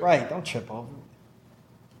trip? Right, don't trip over.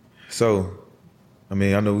 So, I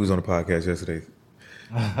mean, I know we was on the podcast yesterday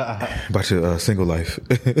about your single life.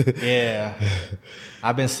 Yeah.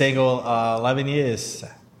 I've been single 11 years.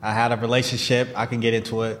 I had a relationship. I can get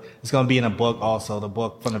into it. It's going to be in a book also, the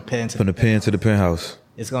book From the Pen to the Penthouse.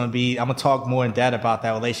 It's going to be, I'm going to talk more in depth about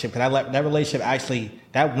that relationship. Because that relationship actually,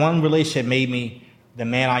 that one relationship made me the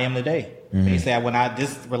man I am today. Basically,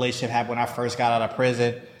 this relationship happened when I first got out of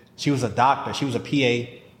prison. She was a doctor. She was a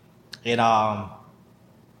PA. And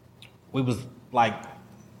we was like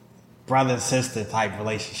brother and sister type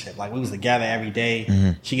relationship. Like, we was together every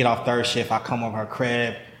day. She get off third shift. I come over her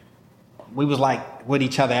crib. We was like with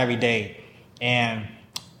each other every day. And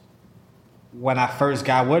when I first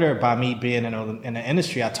got with her, by me being in the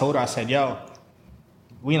industry, I told her, I said, yo,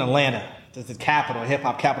 we in Atlanta. This is the capital, hip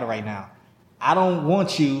hop capital right now. I don't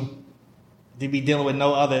want you to be dealing with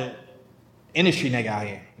no other industry nigga out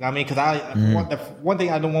here. You know what I mean? Because the one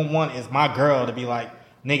thing I don't want is my girl to be like,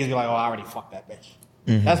 niggas be like, oh, I already fucked that bitch.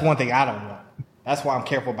 That's one thing I don't want. That's why I'm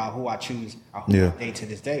careful about who I choose or who I date to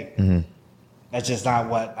this day. That's just not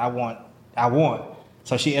what I want.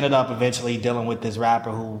 So she ended up eventually dealing with this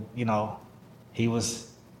rapper who, you know,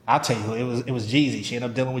 I'll tell you who, it was Jeezy. She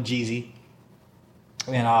ended up dealing with Jeezy.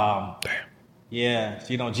 And yeah,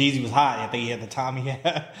 you know, Jeezy was hot. I think at the time he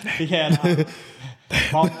had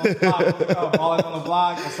Balling on the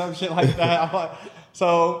Block or some shit like that.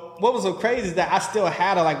 So what was so crazy is that I still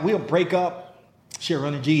had her, like, we'll break up, she'll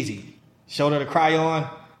run to Jeezy. Shoulder to cry on,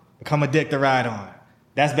 become a dick to ride on.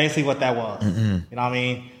 That's basically what that was. You know what I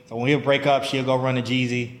mean? So when we'll break up, she'll go run to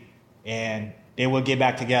Jeezy, and then we'll get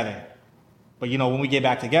back together. But, you know, when we get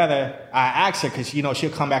back together, I ask her, because, you know,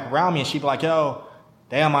 she'll come back around me, and she'll be like, yo,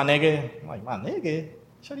 damn, my nigga. I'm like, my nigga?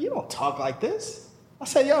 Shorty, you don't talk like this. I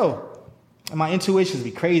said, yo, and my intuitions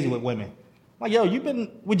be crazy with women. I'm like, yo, you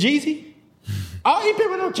been with Jeezy? Oh, you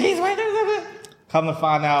been with no Jeezy? Come to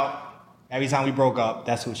find out, every time we broke up,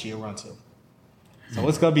 that's who she'll run to. So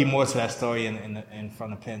it's gonna be more to that story in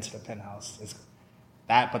From the Pen to the Penthouse.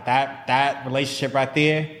 That relationship right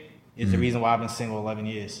there is the reason why I've been single 11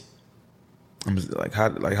 years. I'm just like,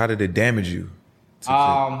 how did it damage you?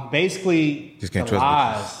 Basically, just can't the trust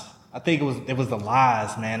lies. I think it was the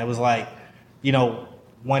lies, man. It was like, you know,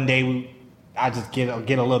 one day I just get a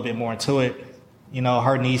little bit more into it. You know,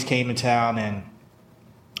 her niece came in town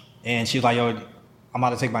and she was like, yo, I'm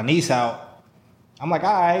about to take my niece out. I'm like,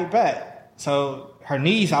 all right, bet. So her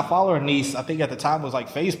niece, I follow her niece, I think at the time it was like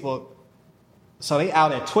Facebook. So they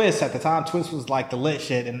out at Twist at the time. Twist was like the lit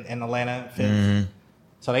shit in Atlanta.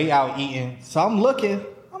 So they out eating. So I'm looking,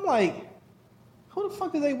 I'm like, who the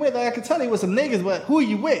fuck is they with? Like, I could tell they was some niggas, but who are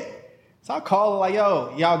you with? So I call her like,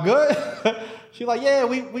 yo, y'all good? She's like, yeah,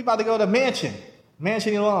 we about to go to Mansion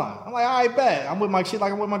in Lawn. I'm like, all right, bet. I'm with my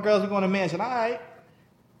girls, we going to Mansion. All right.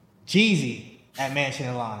 Jeezy at Mansion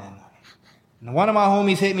in Lawn that night. And one of my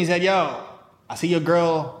homies hit me and said, yo, I see your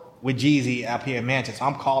girl with Jeezy up here in Manchester.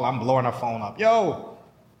 I'm calling, I'm blowing her phone up. Yo,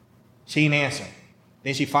 she ain't answering.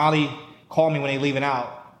 Then she finally called me when they leaving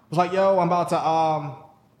out. Was like, yo, I'm about to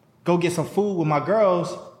go get some food with my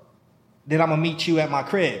girls. Then I'm gonna meet you at my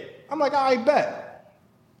crib. I'm like, all right, bet.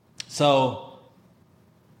 So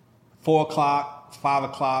 4 o'clock, 5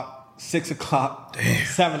 o'clock, 6 o'clock,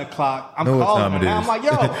 7 o'clock. I'm calling her now. I'm like,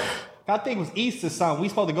 yo, I think it was Easter something. We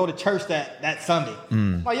supposed to go to church that Sunday.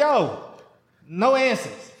 I'm like, yo, no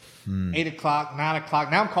answers. 8 o'clock, 9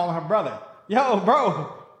 o'clock. Now I'm calling her brother. Yo,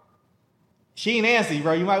 bro. She ain't answering,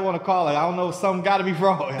 bro. You might want to call her. I don't know. Something got to be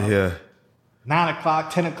wrong. Yeah. 9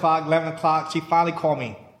 o'clock, 10 o'clock, 11 o'clock. She finally called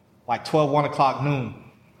me like 12, 1 o'clock noon.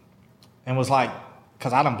 And was like,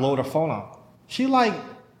 because I done blowed her phone up. She like,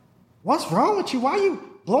 what's wrong with you? Why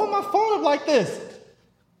you blowing my phone up like this?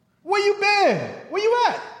 Where you been? Where you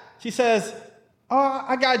at? She says,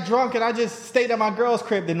 I got drunk and I just stayed at my girl's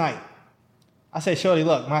crib tonight. I said, shorty,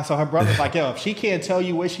 look. So her brother's like, yo, if she can't tell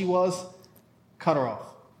you where she was, cut her off.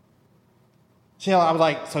 I was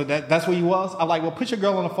like, so that's where you was? I'm like, well, put your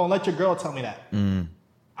girl on the phone. Let your girl tell me that. I'm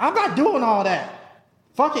not doing all that.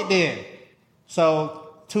 Fuck it then.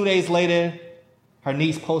 So 2 days later, her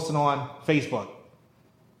niece posted on Facebook.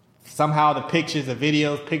 Somehow the pictures, the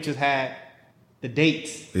videos, pictures had the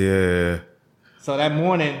dates. Yeah. So that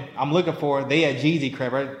morning, I'm looking for her. They at Jeezy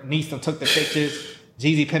crib. Her niece took the pictures.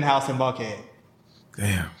 Jeezy penthouse in Buckhead.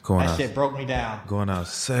 Damn, going that out. shit broke me down. Going out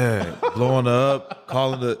sad, blowing up,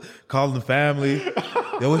 calling the family.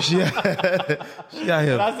 Yo, where she at? She out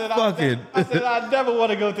here fucking. I said I never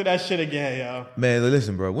want to go through that shit again, yo. Man,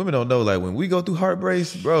 listen, bro. Women don't know. Like when we go through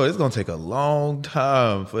heartbreaks, bro, it's gonna take a long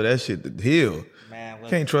time for that shit to heal. Man,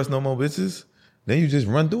 can't trust no more bitches. Then you just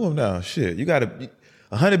run through them now. Shit, you gotta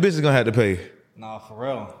 100 bitches gonna have to pay. No, for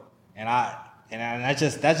real. And that's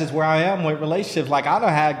just where I am with relationships. Like I done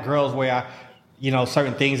had girls where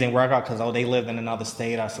certain things didn't work out because they live in another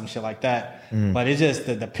state or some shit like that. But it's just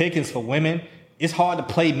the pickings for women. It's hard to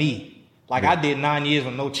play me. Like I did 9 years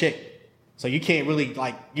with no chick, so you can't really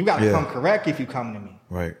you got to come correct if you come to me.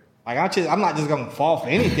 Right. Like I'm not just gonna fall for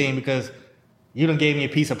anything because you done gave me a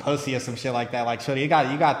piece of pussy or some shit like that. Like, shorty, you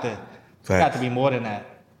got to be more than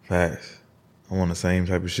that. Facts. I'm on the same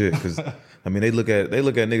type of shit because I mean they look at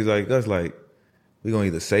niggas like us like we gonna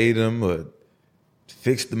either save them or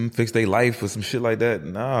fix their life or some shit like that.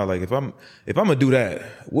 Nah, like if I'm gonna do that,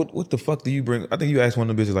 what the fuck do you bring? I think you asked one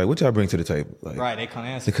of the bitches like, what y'all bring to the table? Like, right, they couldn't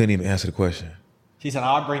answer. They couldn't even answer the question. She said,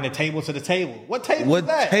 I'll bring the table to the table. What table is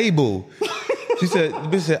that? What table? She said, the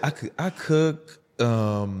bitch said, I cook.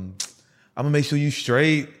 I'm gonna make sure you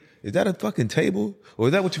straight. Is that a fucking table? Or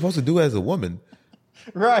is that what you're supposed to do as a woman?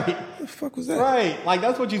 Right. What the fuck was that? Right. Like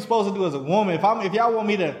that's what you're supposed to do as a woman. If y'all want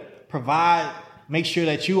me to provide, make sure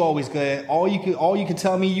that you always good. All you can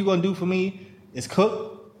tell me you gonna do for me is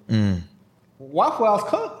cook. Waffle House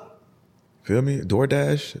cook. Feel me?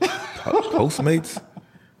 DoorDash, Postmates.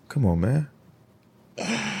 Come on, man.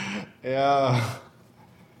 Yeah.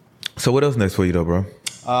 So what else next for you though, bro?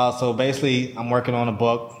 So basically, I'm working on a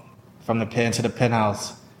book, From the Pen to the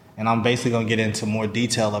Penthouse, and I'm basically gonna get into more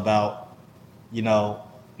detail about,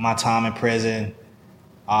 my time in prison,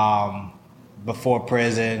 before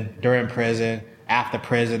prison, during prison, after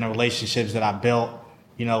prison, the relationships that I built,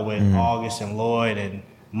 with August and Lloyd and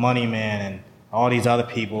Moneyman and all these other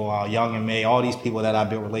people, Young and May, all these people that I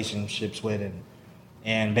built relationships with,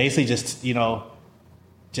 and basically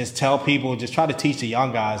just tell people, just try to teach the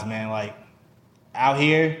young guys, man, like out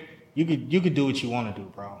here, you could do what you want to do,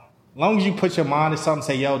 bro. As long as you put your mind to something,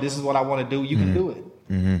 say, yo, this is what I want to do, you can do it.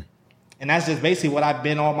 And that's just basically what I've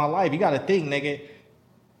been all my life. You got to think, nigga,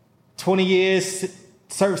 20 years,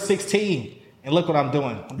 served 16, and look what I'm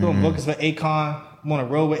doing. I'm doing bookings for Akon. I'm on the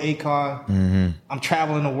road with Akon. I'm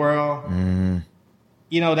traveling the world.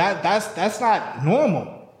 That's not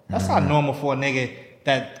normal. That's not normal for a nigga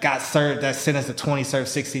that got served, that sentenced to 20, served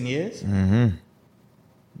 16 years.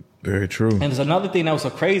 Very true. And there's another thing that was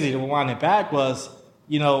so crazy to rewind it back was,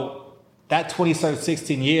 that 20 served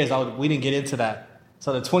 16 years, we didn't get into that.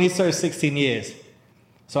 So the 20 served 16 years.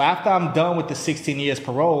 So after I'm done with the 16 years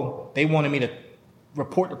parole, they wanted me to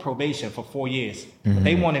report to probation for 4 years. But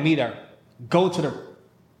they wanted me to go to the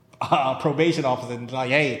probation office and like,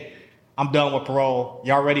 hey, I'm done with parole.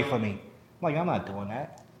 Y'all ready for me? I'm like, I'm not doing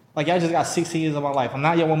that. Like, y'all just got 16 years of my life. I'm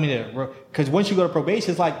not, y'all want me to, because once you go to probation,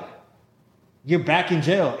 it's like, you're back in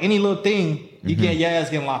jail. Any little thing, you get your ass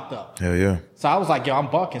getting locked up. Hell yeah. So I was like, yo, I'm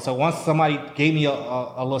bucking. So once somebody gave me a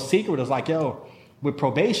little secret, it was like, yo, with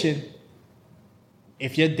probation,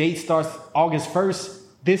 if your date starts August 1st,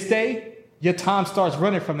 this day, your time starts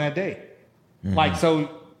running from that day. Like, so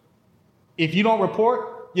if you don't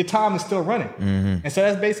report, your time is still running. And so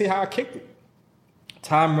that's basically how I kicked it.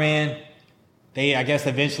 Time ran. I guess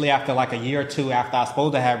eventually after like a year or two after I was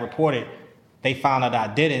supposed to have reported, they found out I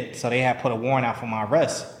didn't. So they had put a warrant out for my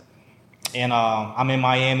arrest. And I'm in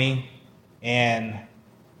Miami, and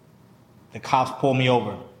the cops pulled me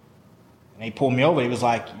over. And they pulled me over. He was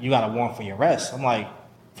like, you got a warrant for your arrest. I'm like,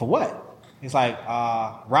 for what? He's like,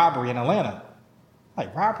 robbery in Atlanta. I'm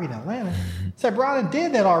like, robbery in Atlanta? I said, bro, I done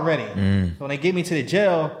did that already. So when they get me to the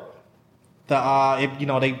jail,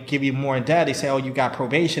 they give you more than that. They say, oh, you got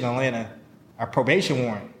probation in Atlanta, a probation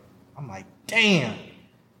warrant. I'm like, damn.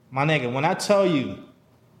 My nigga, when I tell you,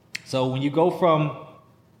 so when you go from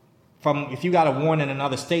if you got a warrant in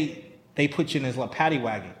another state, they put you in this little paddy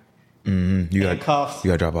wagon. You got cuffs. You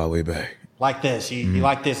got to drop all the way back. Like this. You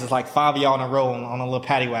like this. It's like 5 of y'all in a row on a little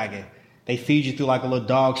paddy wagon. They feed you through like a little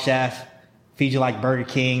dog shaft. Feed you like Burger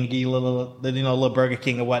King. Give you a little Burger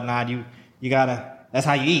King or whatnot. You gotta. That's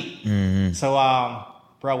how you eat. So,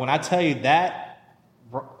 bro, when I tell you that,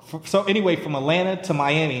 so anyway, from Miami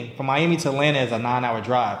to Atlanta is a 9-hour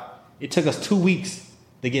drive. It took us 2 weeks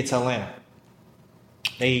to get to Atlanta.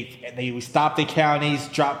 We stopped in counties,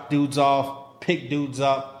 dropped dudes off, picked dudes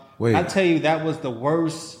up. Wait. I tell you, that was the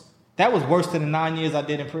worst. That was worse than the 9 years I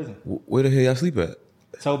did in prison. Where the hell y'all sleep at?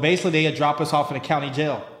 So basically, they'd drop us off in the county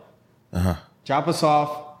jail. Drop us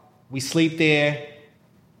off. We sleep there.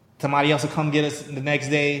 Somebody else will come get us the next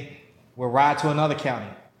day. We'll ride to another county.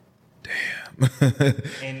 Damn.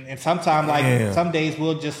 and sometimes, some days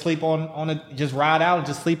we'll just sleep just ride out and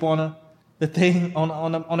just sleep on the thing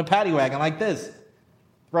on the paddy wagon like this.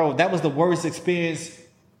 Bro, that was the worst experience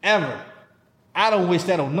ever. I don't wish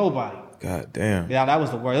that on nobody. God damn. Yeah, that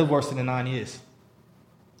was the worst. It was worse than the 9 years.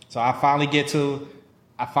 So I finally get to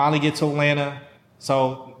Atlanta.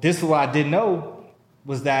 So this is what I didn't know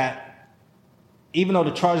was that even though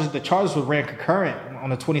the charges were ran concurrent on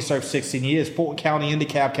the 20-served 16 years, Fulton County and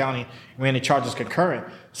DeKalb County ran the charges concurrent.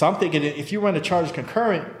 So I'm thinking that if you run the charges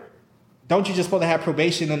concurrent, don't you just supposed to have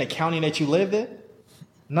probation in the county that you lived in?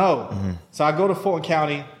 No. So I go to Fulton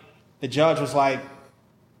County. The judge was like,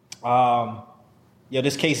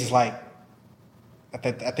 this case is like, I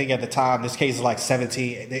think at the time, this case is like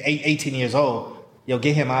 18 years old. Yo,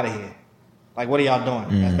 get him out of here. Like, what are y'all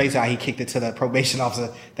doing? That's basically how he kicked it to the probation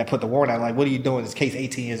officer that put the warrant out. Like, what are you doing? This case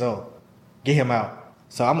 18 years old. Get him out.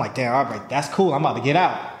 So I'm like, damn, all right, that's cool. I'm about to get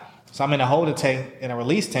out. So I'm in a holding tank, in a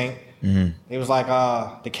release tank. It was like,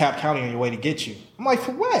 DeKalb County on your way to get you. I'm like,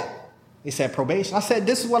 for what? They said probation. I said,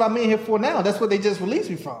 this is what I'm in here for now. That's what they just released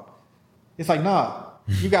me from. It's like, nah,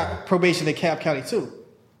 you got probation in DeKalb County too.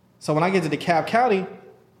 So when I get to DeKalb County,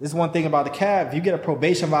 this is one thing about DeKalb. If you get a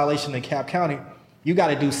probation violation in DeKalb County, you got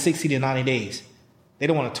to do 60 to 90 days. They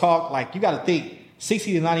don't want to talk. Like, you got to think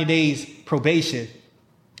 60 to 90 days probation.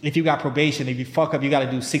 If you got probation, if you fuck up, you got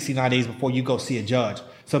to do 69 days before you go see a judge.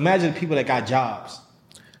 So imagine the people that got jobs.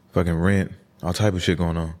 Fucking rent, all type of shit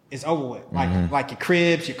going on. It's over with. Like your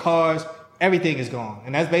cribs, your cars, everything is gone.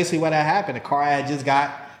 And that's basically what had happened. The car I had just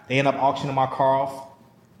got, they ended up auctioning my car off.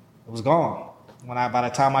 It was gone. By the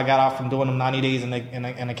time I got out from doing them 90 days in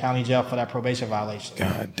the county jail for that probation violation.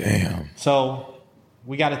 God damn. So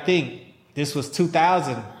we got to think, this was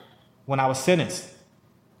 2000 when I was sentenced.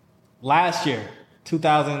 Last year,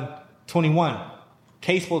 2021,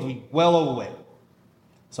 case supposed to be well over with.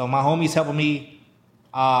 So my homie's helping me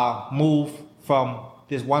move from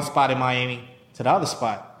this one spot in Miami to the other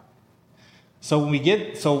spot. So when we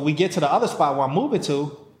get to the other spot where I'm moving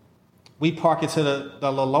to, we park into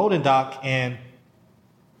the loading dock, and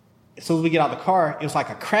as soon as we get out of the car, it was like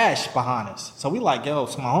a crash behind us. So we like, yo,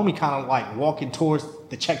 so my homie kind of like walking towards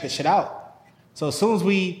to check the shit out. So as soon as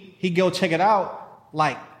he go check it out,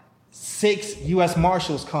 like 6 U.S.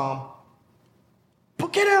 Marshals come.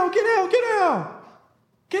 But get out.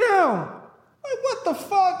 Like, what the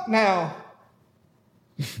fuck now?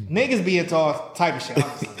 Niggas be into all type of shit,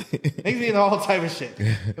 honestly. Niggas be into all type of shit.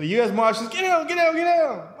 The U.S. Marshals, get out.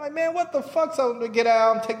 Like, man, what the fuck? So get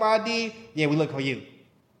out, take my ID. Yeah, we look for you.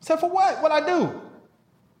 I said, for what? What'd I do?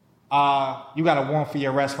 You got a warrant for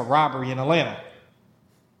your arrest for robbery in Atlanta.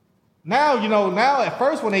 Now at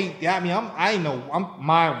first when they got me, I'm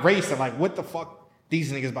mind racing, like, what the fuck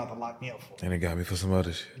these niggas about to lock me up for? And they got me for some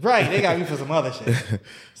other shit. Right, they got me for some other shit.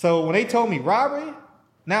 So when they told me robbery,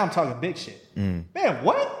 now I'm talking big shit. Man,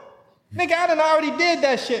 what? Nigga, I done already did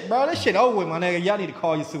that shit, bro. This shit over with, my nigga. Y'all need to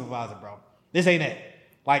call your supervisor, bro. This ain't it.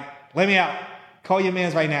 Like, let me out. Call your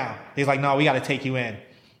mans right now. He's like, no, we got to take you in.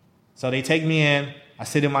 So they take me in. I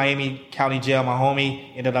sit in Miami County Jail. My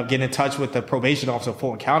homie ended up getting in touch with the probation officer of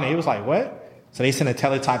Fulton County. It was like, what? So they sent a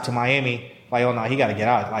teletype to Miami. Like, oh, no, he got to get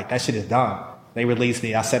out. Like, that shit is done. They released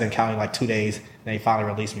me. I sat in county like 2 days, and they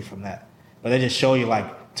finally released me from that. But they just show you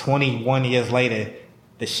like 21 years later,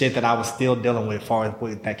 the shit that I was still dealing with as far as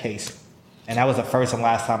with that case. And that was the first and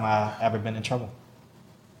last time I ever been in trouble.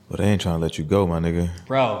 But they ain't trying to let you go, my nigga.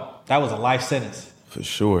 Bro, that was a life sentence. For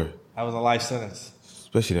sure. That was a life sentence.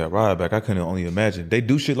 Especially that ride back. I couldn't only imagine. They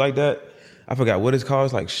do shit like that. I forgot what it's called.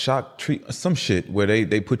 It's like shock treat, some shit where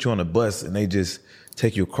they put you on a bus and they just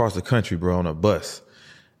take you across the country, bro, on a bus.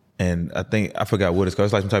 And I forgot what it's called.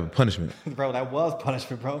 It's like some type of punishment. Bro, that was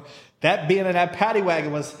punishment, bro. That being in that paddy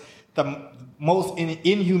wagon was the most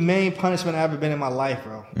inhumane punishment I've ever been in my life,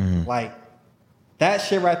 bro. Mm-hmm. Like, that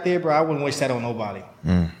shit right there, bro, I wouldn't wish that on nobody.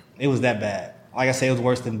 It was that bad. Like I said, it was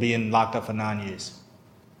worse than being locked up for 9 years.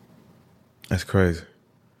 That's crazy.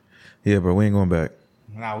 Yeah, bro, we ain't going back.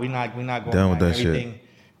 Nah, we not going Done back. with that shit.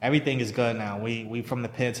 Everything is good now. We from the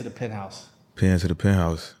pen to the penthouse. Pen to the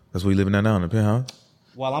penthouse. That's where you living at now, in the penthouse?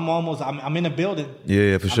 Well, I'm in the building.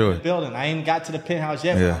 Yeah, for sure. I'm in the building. I ain't got to the penthouse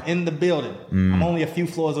yet, yeah. but I'm in the building. I'm only a few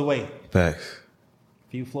floors away. Facts.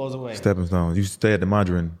 A few floors away. Stepping stones. You used to stay at the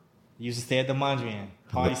Mondrian. Used to stay at the Mondrian,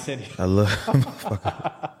 Party City. I love that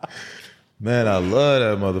motherfucker. Man, I love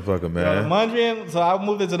that motherfucker, man. Bro, the Mondrian, so I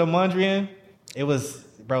moved into the Mondrian. It was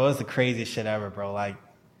the craziest shit ever, bro.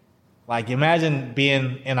 Like imagine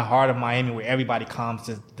being in the heart of Miami where everybody comes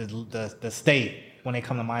to the state when they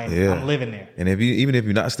come to Miami. Yeah. I'm living there. And even if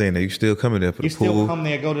you're not staying there, you still coming there for the pool. You still come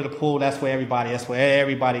there, go to the pool. That's where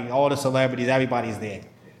everybody, all the celebrities, everybody's there.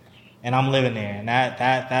 And I'm living there. And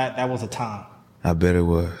that was a time. I bet it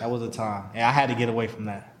was. That was a time. And I had to get away from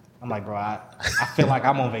that. I'm like, bro, I feel like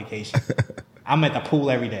I'm on vacation. I'm at the pool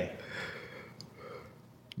every day.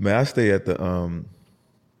 Man, I stay at the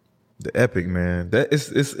Epic, man. That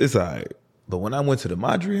it's all right. But when I went to the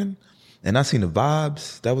Mondrian and I seen the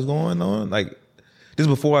vibes that was going on, like this is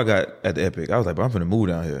before I got at the Epic. I was like, bro, I'm finna move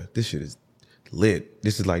down here. This shit is lit.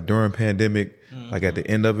 This is like during pandemic, like at the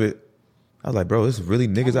end of it. I was like, bro, there's really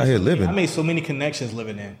niggas out here living. I made so many connections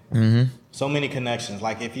living there. Mm-hmm. So many connections.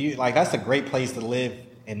 Like that's a great place to live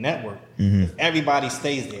and network. Everybody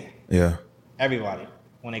stays there. Yeah. Everybody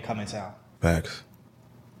when they come in town. Facts.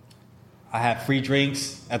 I have free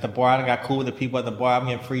drinks at the bar. I got cool with the people at the bar. I'm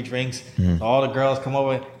getting free drinks. So all the girls come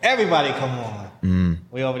over. Everybody come on.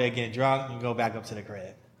 We over there getting drunk. You go back up to the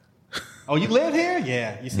crib. Oh, you live here?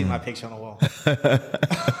 Yeah. You see my picture on the wall.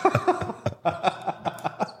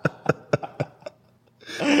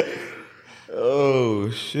 Oh,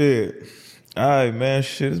 shit. All right, man.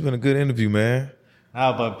 Shit, it's been a good interview, man.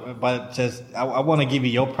 No, but just I want to give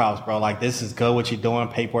you your props, bro. Like, this is good what you're doing,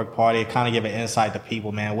 Paperwork Party. Kind of give an insight to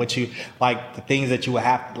people, man. What you like, the things that you would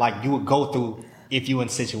have, like, you would go through if you in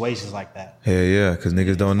situations like that. Hell yeah, because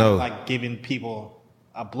niggas don't know. Like giving people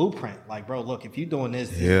a blueprint. Like, bro, look, if you're doing this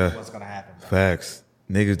is what's gonna happen. Bro. Facts.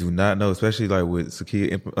 Niggas do not know, especially like with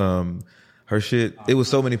Sakia, her shit. It was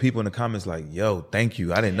so many people in the comments like, yo, thank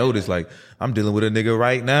you. I didn't know this. Like, I'm dealing with a nigga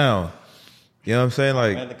right now. You know what I'm saying?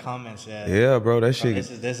 Like, I read the comments, yeah, bro, that shit.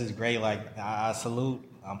 This is great. Like, I salute.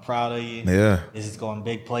 I'm proud of you. Yeah. This is going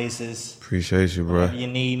big places. Appreciate you, bro. Whatever you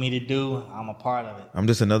need me to do, I'm a part of it. I'm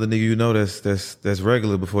just another nigga you know that's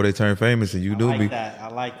regular before they turn famous, and you knew me. I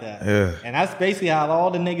like that. Yeah. And that's basically how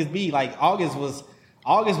all the niggas be. Like, August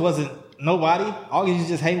wasn't nobody. August used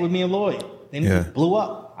to just hang with me and Lloyd. Then he blew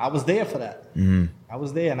up. I was there for that. I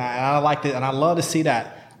was there, and I liked it, and I love to see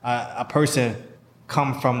that a person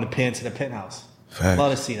come from the pen to the penthouse. Facts.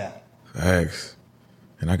 Love to see that. Facts.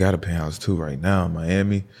 And I got a penthouse too right now in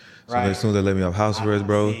Miami. So as soon as they let me off house arrest,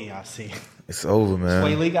 bro, I see. It's over, man.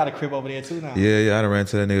 Sway Lee got a crib over there too now. Yeah, I done ran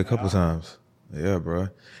to that nigga a couple times. Yeah, bro.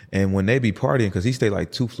 And when they be partying, because he stayed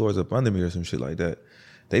like 2 floors up under me or some shit like that,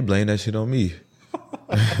 they blame that shit on me.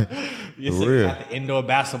 You said he got the indoor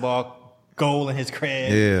basketball goal in his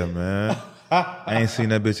crib. Yeah, man. I ain't seen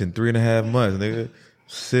that bitch in 3.5 months, nigga.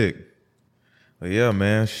 Sick. But yeah,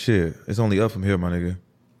 man, shit. It's only up from here, my nigga.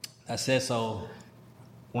 That's it. So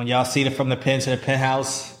when y'all see it from the pen to the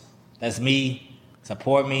penthouse, that's me.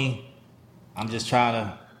 Support me. I'm just trying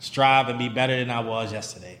to strive and be better than I was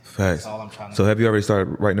yesterday. Facts. That's all I'm trying to do. do. Have you already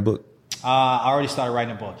started writing a book? I already started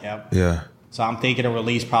writing a book, yeah. Yeah. So I'm thinking of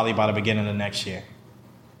release probably by the beginning of next year.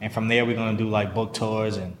 And from there, we're going to do like book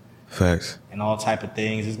tours and facts and all type of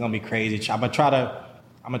things. It's going to be crazy. I'm going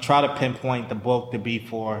to try to pinpoint the book to be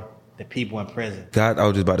for the people in prison. God, I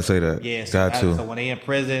was just about to say that. Yeah, so when they in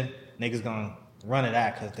prison, niggas gonna run to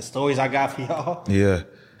that because the stories I got for y'all. Yeah.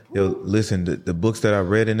 Yo, listen, the books that I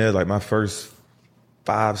read in there, like my first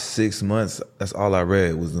 5-6 months, that's all I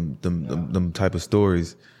read was them type of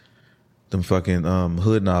stories. Them fucking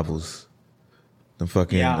hood novels. Them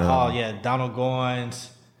fucking Donald Goines.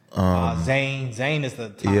 Zane is the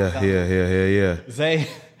top Yeah.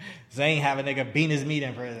 Zane have a nigga beating his meat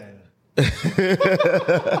in prison.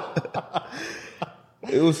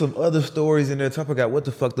 It was some other stories in there. I forgot what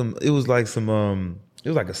the fuck them. It was like some. It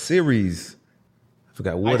was like a series. I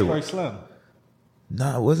forgot what Iceberg it was. Slim.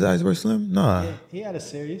 Nah, was it Iceberg Slim? Nah. Yeah, he had a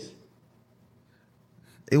series.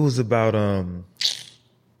 It was about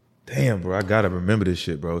damn, bro. I gotta remember this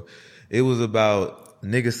shit, bro. It was about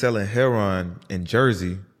niggas selling heroin in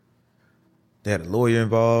Jersey. They had a lawyer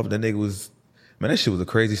involved. That nigga was. Man, that shit was a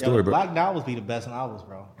crazy story, bro. Black novels be the best novels,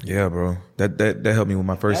 bro. Yeah, bro. That helped me with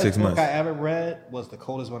my first 6 months. The best book I ever read was the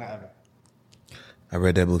coldest one ever. I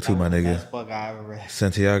read that book too, my nigga. Best book I ever read.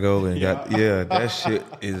 Santiago and that shit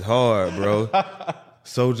is hard, bro.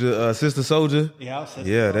 Soldier, Sister Soldier. Yeah,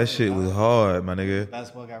 that shit was hard, my nigga.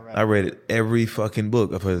 Best book I read. I read it every fucking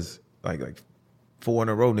book of his, like 4 in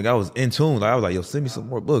a row, nigga. I was in tune. Like, I was like, yo, send me some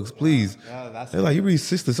more books, please. They're like, you read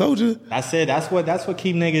Sister Soldier? That's it. That's what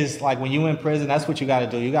keep niggas, like, when you in prison, that's what you got to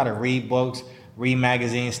do. You got to read books, read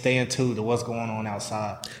magazines, stay in tune to what's going on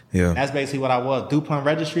outside. Yeah. And that's basically what I was. DuPont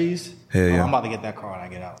Registries. Hell yeah. I'm about to get that car when I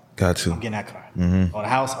get out. Got to. I'm getting that car. Mm-hmm. Or the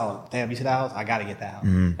house. Oh, damn, you see the house? I got to get that house.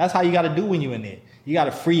 Mm-hmm. That's how you got to do when you in there. You got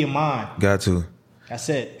to free your mind. Got to. That's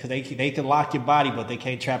it. Because they can lock your body, but they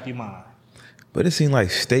can't trap your mind. But it seemed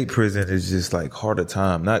like state prison is just like harder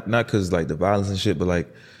time. Not because like the violence and shit, but like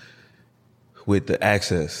with the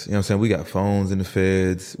access. You know what I'm saying? We got phones in the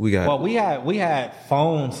feds. We had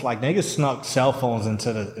phones. Like, niggas snuck cell phones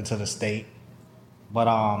into the state. But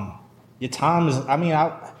your time is. I mean,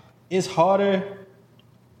 it's harder.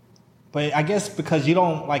 But I guess because you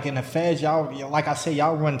don't, like, in the feds, y'all, like I said,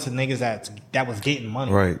 y'all run to niggas that was getting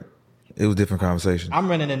money. Right. It was different conversation. I'm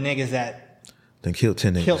running to niggas that then killed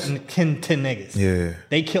 10 niggas. Killed 10 niggas. Yeah.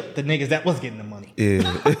 They killed the niggas that was getting the money. Yeah.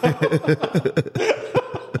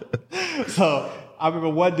 So I remember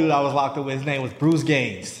one dude I was locked up with, his name was Bruce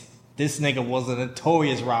Gaines. This nigga was a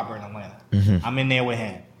notorious robber in Atlanta. Mm-hmm. I'm in there with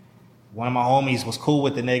him. One of my homies was cool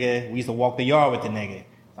with the nigga. We used to walk the yard with the nigga.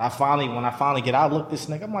 When I finally get out, I look at this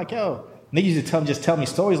nigga. I'm like, yo, niggas used to just tell me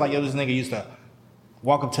stories like, yo, this nigga used to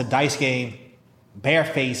walk up to a dice game,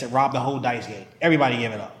 barefaced, and rob the whole dice game. Everybody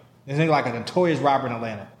gave it up. This nigga like a notorious robber in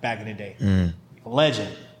Atlanta back in the day. Mm.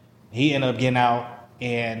 Legend. He ended up getting out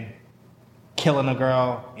and killing a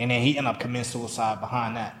girl, and then he ended up committing suicide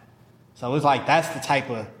behind that. So it's like, that's the type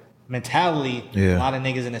of mentality a lot of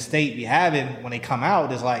niggas in the state be having when they come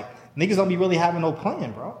out. It's like, niggas don't be really having no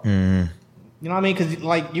plan, bro. Mm. You know what I mean? Because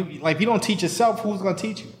if you don't teach yourself, who's going to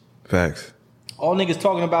teach you? Facts. All niggas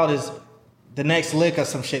talking about is the next lick or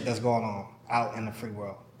some shit that's going on out in the free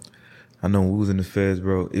world. I know when we was in the feds,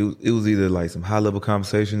 bro, it was either like some high-level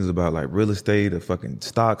conversations about like real estate or fucking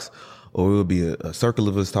stocks, or it would be a circle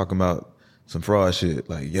of us talking about some fraud shit.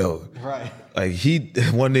 Like, yo. Right. Like,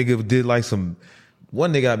 one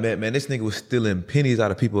nigga I met, man, this nigga was stealing pennies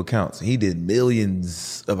out of people's accounts. He did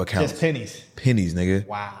millions of accounts. Just pennies? Pennies, nigga.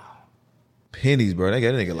 Wow. Pennies, bro. That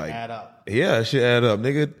nigga like... Add up. Yeah, that shit add up,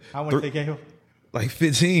 nigga. How much they gave him? Like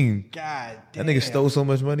 15. God damn. That nigga stole so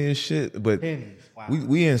much money and shit. But pennies. Wow.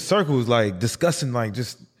 we in circles like discussing like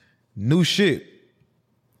just new shit.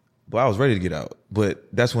 But I was ready to get out. But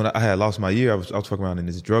that's when I had lost my year. I was fucking around in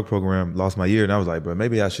this drug program, lost my year, and I was like, bro,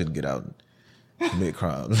 maybe I shouldn't get out and commit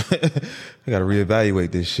crimes. I got to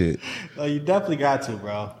reevaluate this shit. No, you definitely got to,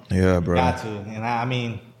 bro. Yeah, bro. You got to. And I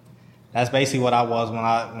mean, that's basically what I was when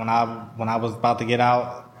I was about to get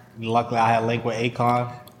out. Luckily, I had a link with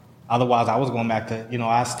Akon. Otherwise, I was going back to,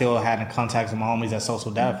 I still had in contact with my homies at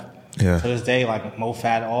Social Death. Yeah. To this day, like Mo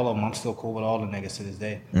Fat, all of them, I'm still cool with all the niggas to this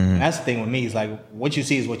day. Mm-hmm. And that's the thing with me, is like, what you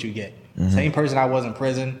see is what you get. Mm-hmm. Same person I was in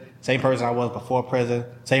prison, same person I was before prison,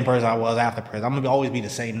 same person I was after prison. I'm going to always be the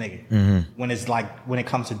same nigga. Mm-hmm. When it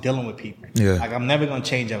comes to dealing with people. Yeah. Like, I'm never going to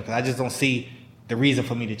change up because I just don't see the reason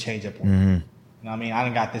for me to change up on mm-hmm. You know what I mean? I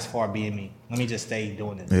done got this far being me. Let me just stay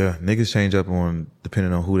doing this. Yeah, niggas change up on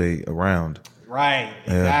depending on who they around. Right,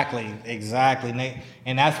 exactly.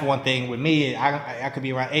 And that's one thing with me. I could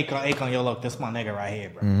be around Akon, yo, look, this my nigga right here,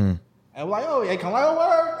 bro. Mm-hmm. And I'm like, oh, Akon, like, oh,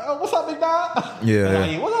 word, oh, what's up, big dog?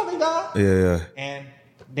 Yeah. What's up, big dog? Yeah. And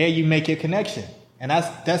there you make your connection. And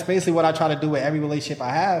that's basically what I try to do with every relationship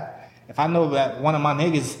I have. If I know that one of my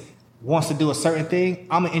niggas wants to do a certain thing,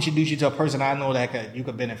 I'm gonna introduce you to a person I know that you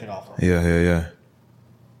could benefit off of. Yeah.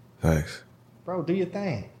 Thanks. Bro, do your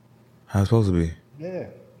thing. How it's supposed to be.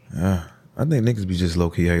 Yeah. I think niggas be just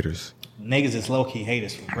low-key haters. Niggas is low-key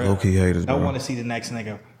haters for real. Low-key haters, bro. Don't want to see the next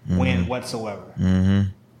nigga win whatsoever. Mm-hmm.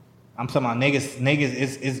 I'm talking about niggas,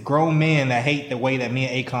 it's grown men that hate the way that me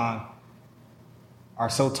and Akon are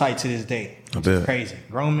so tight to this day. Which is crazy.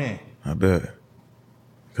 Grown men. I bet.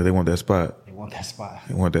 Because they want that spot. They want that spot.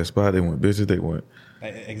 They want that spot. They want bitches. They want.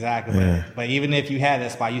 Exactly. Yeah. But even if you had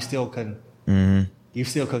that spot, you still couldn't. Mm-hmm. You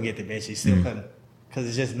still couldn't get the bitch. You still couldn't. Because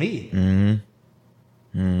it's just me.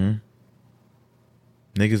 Mm-hmm. Mm-hmm.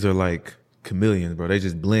 Niggas are like chameleons, bro. They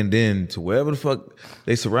just blend in to wherever the fuck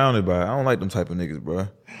they surrounded by. I don't like them type of niggas, bro. I'm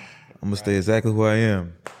gonna stay exactly who I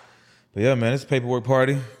am. But yeah, man, it's a paperwork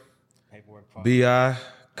party. B.I.,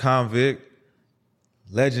 convict,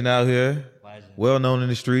 legend out here. Legend. Well known in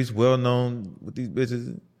the streets, well known with these bitches.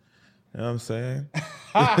 You know what I'm saying?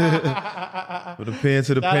 With a pen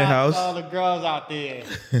to the penthouse. All the girls out there.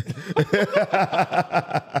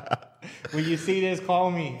 When you see this,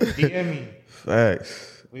 call me. DM me.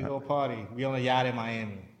 Facts. We go party. We on a yacht in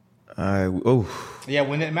Miami. All right. Oh. Yeah.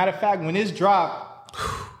 Matter of fact, when this drop,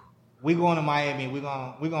 we going to Miami. We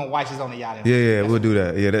gonna watch this on the yacht. Yeah. We'll do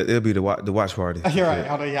that. Yeah. It'll be the watch party. You're right.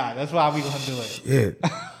 On the yacht. That's why we gonna do it. Yeah.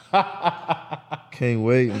 Can't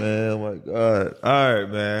wait, man. Oh my God. All right,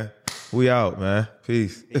 man. We out, man.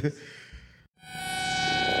 Peace. That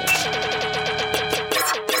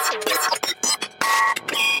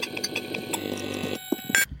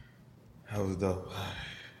was dope.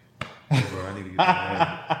 Bro, I need to get that.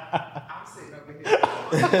 I'm sitting over here.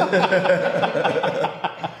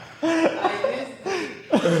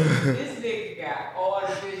 This nigga got all the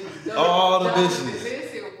bitches. All the bitches.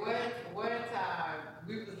 Listen, one time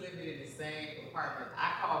we was living in the same apartment. I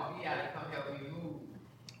called B.I. to come help me move.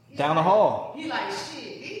 Down the hall. He like,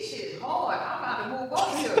 shit, these shit hard. I'm about to move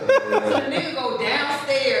over here. So the nigga go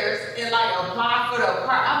downstairs and like apply for the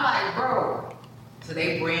apartment. I'm like, bro. So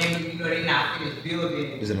they brand new, they not finished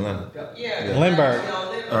building. It's in Atlanta. Yeah. Lindbergh.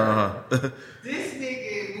 This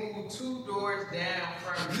nigga moved 2 doors down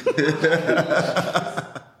from me.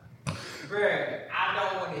 Bruh, I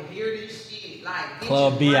don't want to hear this shit. Like,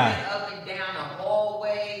 Club B.I. running up and down the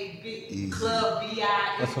hallway. Club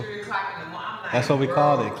B.I. It's 3 o'clock in the morning. I'm like, that's what we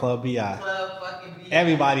called it, Club B.I. Club fucking B.I.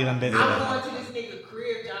 Everybody done been there. I'm going to this nigga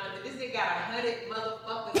crib, Jonathan. This nigga got 100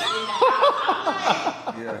 motherfuckers in the house.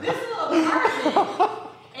 I'm like, this little person.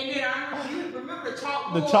 And then I remember the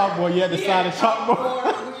chalkboard. The chalkboard, you had to sign the chalkboard.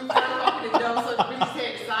 When you first walk in the door, so the bitches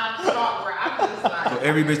had to sign the chalkboard. I'm just like, So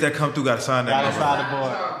every bitch that come through got to sign that. Gotta sign the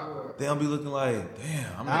board. They don't be looking like,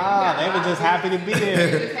 damn. They were just happy to be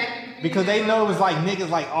there. Because they know it was like niggas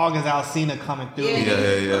like August Alsina coming through.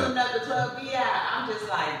 Yeah. Pulling up the Club B.I. I'm just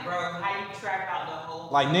like, bro, how you trap out the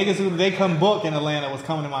whole like niggas who they couldn't book in Atlanta was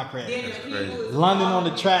coming to my crib. London on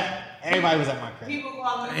the track, everybody was at my crib. People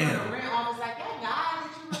calling me from the rent office like, that guy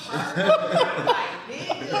that you referred to. I'm like,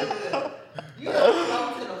 nigga, you don't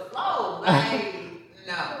go to the flow. Like,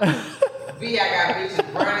 no. B.I. got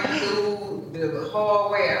bitches running through the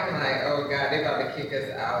hallway. I'm like, oh God, they about to kick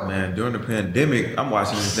us out. Man, during the pandemic, I'm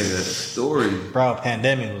watching this nigga story. Bro,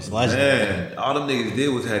 pandemic was legendary. Man, all them niggas did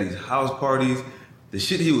was had these house parties. The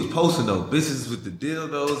shit he was posting though, bitches with the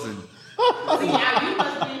dildos and. See, now you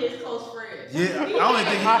must be his close friend. Yeah, I don't even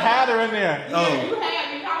think I had her in there. Yeah, you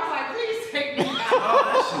had me. I was like, please take me out. Oh,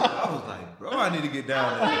 that shit. I was like, bro, I need to get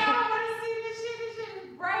down there. I want to see this shit. This shit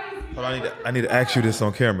is crazy. Hold on, I need to ask you this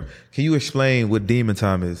on camera. Can you explain what demon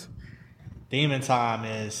time is? Demon time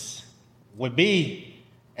would be,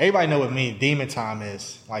 everybody know what me, demon time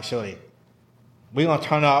is. Like, shorty, we gonna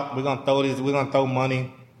turn up, we gonna throw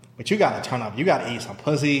money, but you gotta turn up. You gotta eat some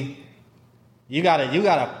pussy. You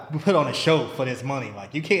gotta put on a show for this money.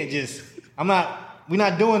 Like, you can't just, we're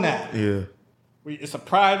not doing that. Yeah. It's a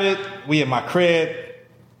private, we in my crib,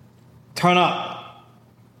 turn up.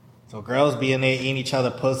 So girls be in there eating each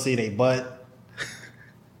other pussy, they butt.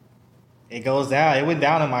 It goes down. It went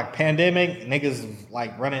down in my pandemic. Niggas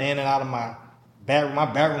like running in and out of my bedroom. My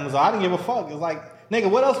bedroom was, I didn't give a fuck. It's like, nigga,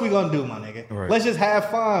 what else we gonna do, my nigga? Right. Let's just have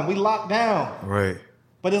fun. We locked down. Right.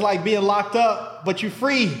 But it's like being locked up, but you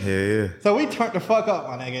free. Yeah. So we turned the fuck up,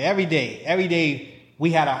 my nigga. Every day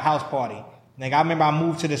we had a house party. Nigga, I remember I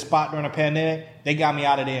moved to this spot during the pandemic. They got me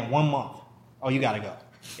out of there in 1 month. Oh, you gotta go.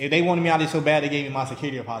 If they wanted me out there so bad, they gave me my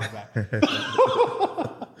security deposit back.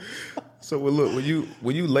 So look,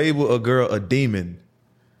 when you label a girl a demon,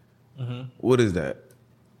 what is that?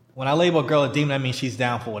 When I label a girl a demon, that means she's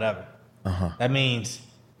down for whatever. That means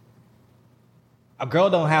a girl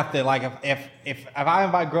don't have to, like, if I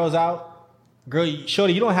invite girls out, girl,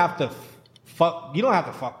 shorty, you don't have to fuck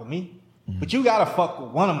with me, but you gotta fuck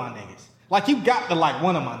with one of my niggas. Like, you got to like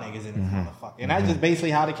one of my niggas in this motherfucker. And that's just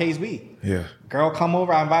basically how the case be. Yeah. Girl come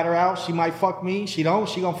over, I invite her out, she might fuck me, she gonna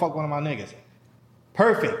fuck one of my niggas.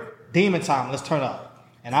 Perfect. Demon time, let's turn up.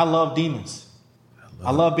 And I love demons.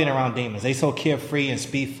 I love being around demons. They so carefree and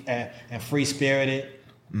free spirited.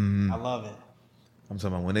 I love it. I'm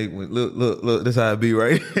talking about when look, this how it be,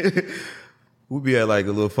 right? we'll be at like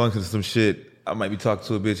a little function or some shit. I might be talking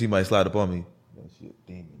to a bitch. He might slide up on me. That shit,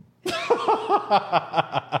 demon.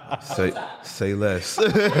 say less.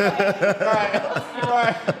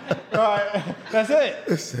 Right. That's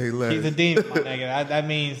it. Say less. He's a demon, my nigga. That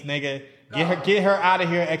means, nigga, get her out of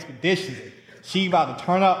here expeditiously. She about to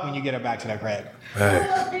turn up when you get her back to that crib. Right.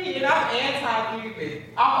 And I'm anti-leaving.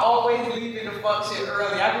 I'm always leaving the fuck shit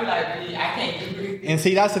early. I be like, B, I can't do this. And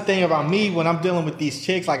see, that's the thing about me when I'm dealing with these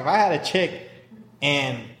chicks. Like, if I had a chick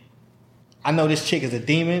and I know this chick is a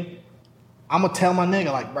demon, I'm going to tell my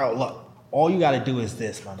nigga, like, bro, look, all you got to do is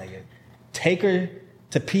this, my nigga. Take her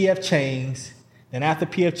to PF Chains. Then after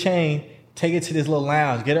PF Chain, take her to this little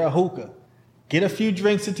lounge. Get her a hookah. Get a few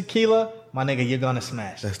drinks of tequila. My nigga, you're going to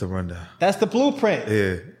smash. That's the rundown. That's the blueprint.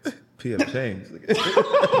 Yeah. PF Chains.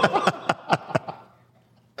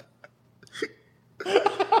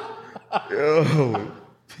 Yo,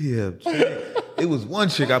 PF Chains. It was one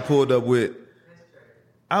chick I pulled up with.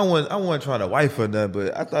 I wasn't trying to wife her nothing,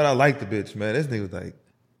 but I thought I liked the bitch, man. This nigga was like,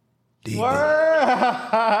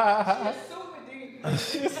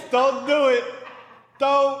 Don't do it.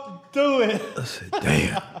 Don't do it. I said,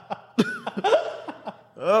 damn.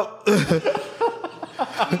 Oh.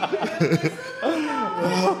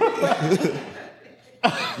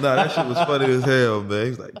 Nah, that shit was funny as hell, man. He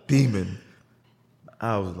was like, demon.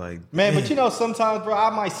 I was like, man, damn. but you know, sometimes, bro, I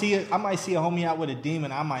might see a homie out with a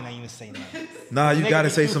demon. I might not even say nothing. Nah, you gotta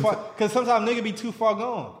say something. Because sometimes nigga be too far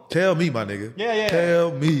gone. Tell me, my nigga. Yeah.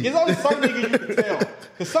 Tell me. There's only some niggas you can tell.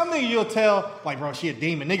 Because some niggas you'll tell, like, bro, she a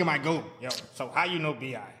demon. Nigga might go, yo, so how you know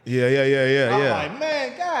B.I.? Yeah. I'm like,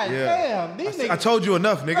 man, god damn. These niggas. I told you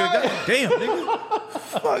enough, nigga. Right. God damn, nigga.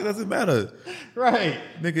 Fuck, doesn't matter. Right.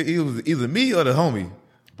 Nigga, it was either me or the homie.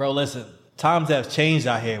 Bro, listen. Times have changed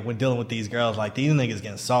out here when dealing with these girls. Like, these niggas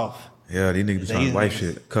getting soft. Yeah, these niggas be trying to wife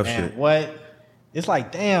shit, cuff man, shit. What? It's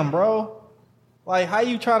like, damn, bro. Like, how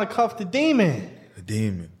you trying to cuff the demon? The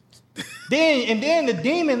demon. Then the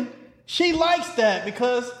demon, she likes that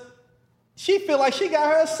because she feel like she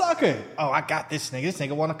got her a sucker. Oh, I got this nigga. This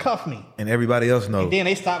nigga want to cuff me. And everybody else knows. And then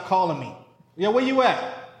they stop calling me. Yo, where you at?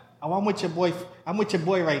 Oh, I'm with your boy. I'm with your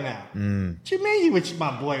boy right now. What you mean you with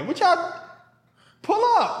my boy? What y'all? Pull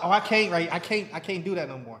up. Oh, I can't. Right? I can't do that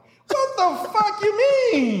no more. What the fuck you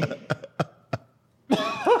mean?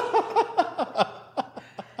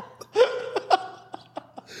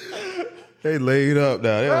 They laid up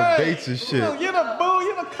now. They on dates and shit. You done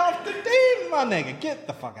cuffed the demon, my nigga. Get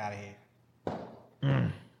the fuck out of here.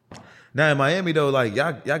 Now in Miami though, like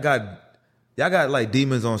y'all got like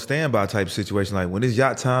demons on standby type situation. Like when it's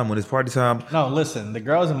yacht time, when it's party time. No, listen, the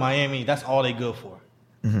girls in Miami, that's all they good for.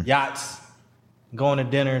 Yachts, going to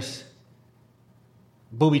dinners,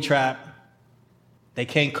 booby trap. They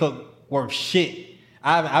can't cook worth shit.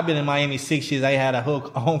 I've been in Miami 6 years. I ain't had a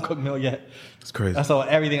home cooked meal yet. That's crazy. That's all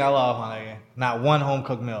everything I love, my nigga. Not one home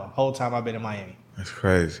cooked meal. Whole time I've been in Miami. That's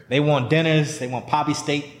crazy. They want dinners. They want poppy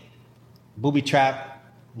steak, booby trap,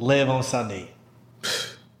 live on Sunday.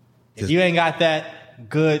 If you ain't got that,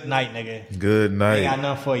 good night, nigga. Good night. Ain't got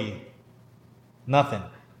nothing for you. Nothing.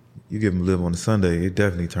 You give them live on a Sunday, it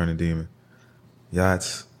definitely turn a demon.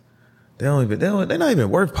 Yachts, they're not even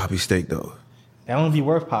worth poppy steak though. They don't be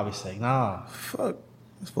worth poppy steak. Nah. Fuck,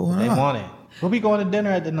 that's $400. They want it. We'll be going to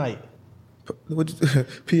dinner at the night.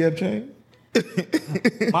 PF chain?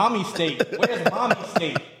 Mommy steak. Where's mommy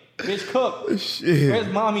steak? Bitch, cook. Shit. Where's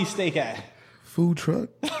mommy steak at? Food truck?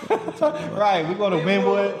 Right, we going to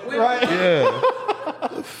Wynwood, right? Yeah.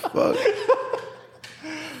 The fuck?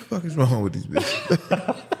 Fuck is wrong with these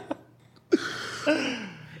bitches?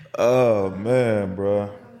 Oh man, bro.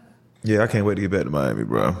 Yeah, I can't wait to get back to Miami,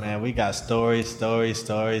 bro. Man, we got stories, bro.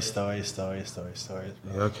 Okay.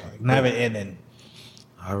 Never ending.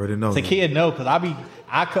 I already know. Sakia know, because I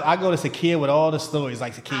go to Sakia with all the stories.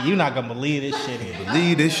 Like, Sakia, you're not going to believe this shit here.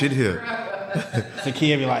 Leave this shit here.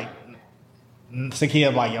 Sakia be like,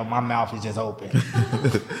 yo, my mouth is just open.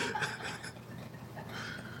 Cause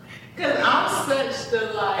I'm such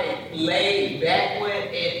the laid back one,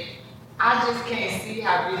 and I just can't see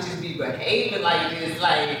how bitches be behaving like this.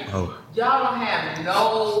 Like, y'all don't have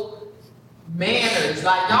no manners.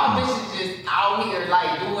 Like, y'all bitches just out here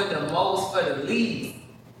doing the most for the least,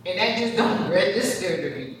 and that just don't register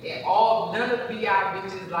to me at all. None of BI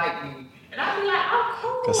bitches like me, and I be like, I'm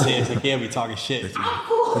cool. Cause Sakia be talking shit. I'm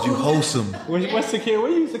cool. But you wholesome. What's Sakia? What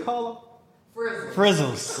do you used to call them?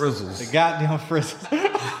 Frizzles. The goddamn frizzles.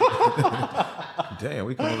 Damn,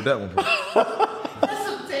 we come up with that one, bro. That's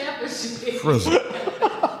some Tampa shit. Frizzle.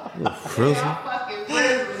 Frizzle. Man, I'm fucking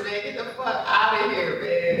frizzles, man. Get the fuck out of here,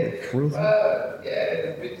 man. Frizzle. Yeah, the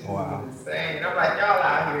bitches is insane. I'm like, y'all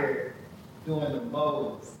out here doing the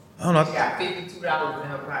most. I don't know. She got $52 in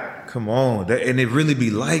her pocket. Come on, and it really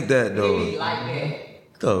be like that though. It be like that.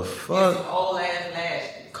 The It's fuck? some old ass lashes.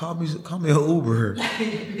 Call me an Uber. You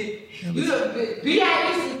know,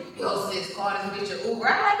 B.I.B. Yo, sis, call this bitch an Uber.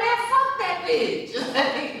 I'm like, man, fuck that bitch.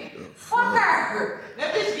 Like, fuck her. That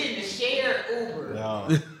bitch getting a shared Uber. Yo.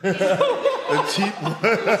 The cheap one.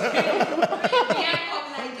 B.I. called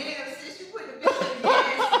me like, damn, sis, you put the bitch in the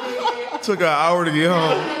gas, man. Took an hour to get home.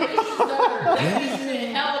 That bitch deserved. That bitch is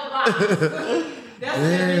in hell of blocks. That's what that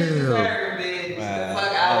bitch deserved, bitch. Man. The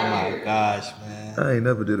fuck out Oh of my here. gosh, man. I ain't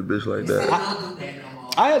never did a bitch like that. Don't do that no more.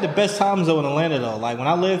 I had the best times though in Atlanta though. Like when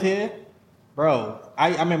I lived here, bro,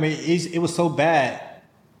 I remember it was so bad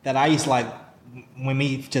that I used to like when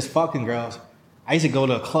me just fucking girls, I used to go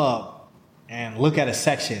to a club and look at a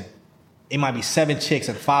section. It might be 7 chicks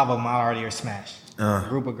and 5 of them I already are smashed. A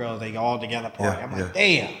group of girls, they all together party. Yeah, I'm like,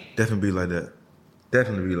 damn. Definitely be like that.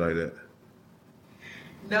 Definitely be like that.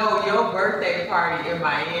 No, your birthday party in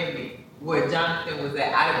Miami where Jonathan was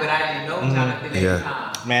at, but I didn't know Jonathan at the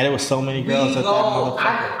time. Man, there was so many girls We at that go,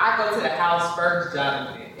 motherfucker. I go to the house first,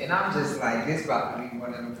 Jonathan, and I'm just like, this about to be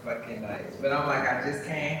one of them fucking nights. But I'm like, I just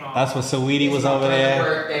came home. That's when Saweetie was It's my over there.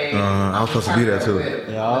 birthday. I was supposed to be there too.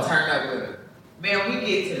 Yeah. I'm turn up with him. Man, we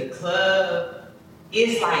get to the club.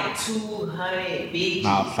 It's like 200 bitches.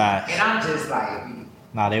 Nah, facts. And I'm just like,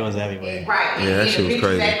 Nah, they was everywhere. right. Yeah, that And shit the was bitches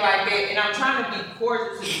crazy. act like that. And I'm trying to be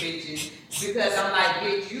cordial to the bitches because I'm like,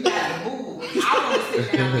 bitch, you gotta move. I want to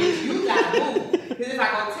sit down, bitch, you gotta move. Because if I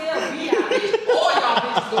go tell B.I., bitch, all y'all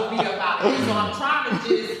bitches gonna be about it. So I'm trying to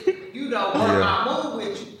just, work my move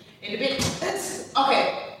with you. And the bitch, okay,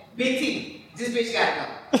 Big T, this bitch gotta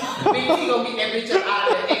go. Big T gonna get that bitch up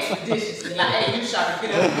out of there expeditiously. Like, hey, you trying to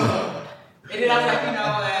get up. And then I was like, you know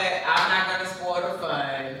what? I'm not gonna spoil the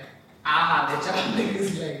fun. I'll holler at y'all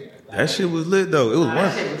niggas later. Like, That shit was lit though. It was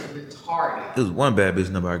that shit was retarded. It was one bad bitch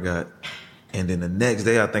number I got. And then the next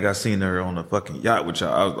day I think I seen her on a fucking yacht with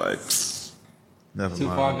y'all. I was like, never Too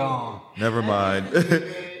mind. far gone. Never mind.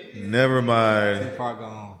 Never mind. Too far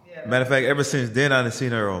gone. Matter of fact, ever since then I done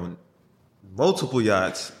seen her on multiple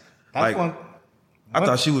yachts. That's like one. I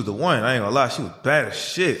thought she was the one. I ain't gonna lie, she was bad as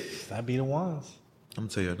shit. That'd be the ones. I'm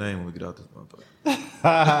gonna tell you her name when we get out this motherfucker.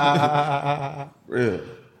 Real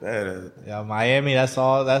bad as. Yeah, Miami. That's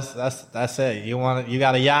all. That's it. You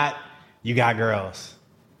got a yacht. You got girls.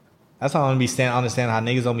 That's how I understand how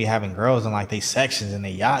niggas don't be having girls in like they sections and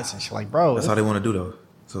they yachts and shit. Like, bro, That's all they want to do though.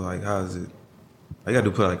 So like, how is it? I gotta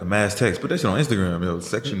put like a mass text. Put that shit on Instagram, yo.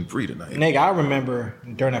 Section 3 tonight. Nigga, I remember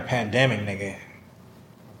during the pandemic, nigga.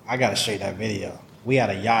 I gotta show you that video. We had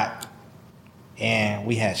a yacht and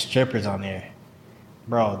we had strippers on there.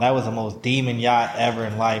 Bro, that was the most demon yacht ever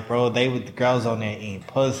in life, bro. The girls on there eating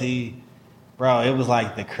pussy. Bro, it was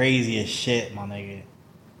like the craziest shit, my nigga.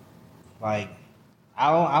 Like,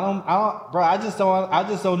 I just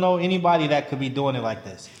don't know anybody that could be doing it like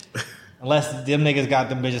this. Unless them niggas got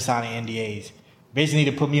them bitches signing NDAs. Bitch need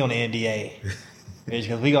to put me on the NDA. Bitch,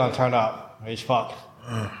 cause we gonna turn up. Bitch, fuck.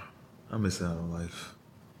 I'm missing out on life.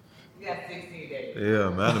 You got 16 days. Yeah,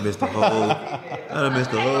 man. I done missed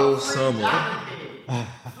the whole summer.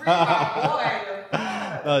 Free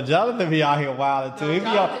my boy. Jonathan be out here wilding too.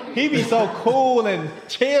 He be so cool and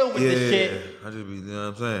chill with this shit. I just be, you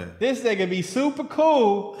know what I'm saying? This nigga be super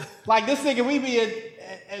cool. Like this nigga, we be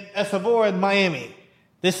at Savoy in Miami.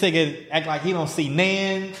 This nigga act like he don't see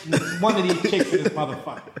Nan, one of these chicks in this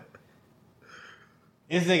motherfucker.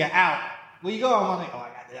 This nigga out. Where you going, my nigga? Oh,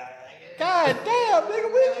 God damn, nigga,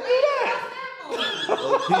 where'd you do that?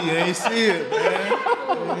 He ain't see it, man.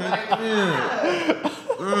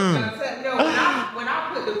 No, when I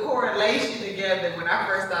put the correlation together, when I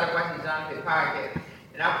first started watching Jonathan podcast,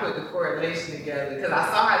 and I put the correlation together, because I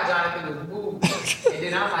saw how Jonathan was moving, and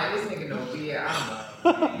then I'm like, this nigga don't be here. I'm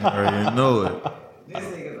like, I already know it. this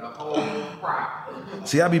nigga's a whole prop.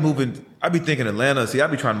 See, I be thinking Atlanta. See, I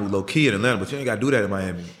be trying to move low key in Atlanta, but you ain't got to do that in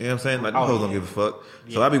Miami. You know what I'm saying? Like, them hoes don't give a fuck.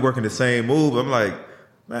 Yeah. So I be working the same move. I'm like,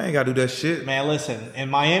 man, I ain't got to do that shit. Man, listen, in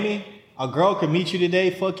Miami, a girl could meet you today,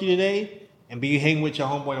 fuck you today, and be hanging with your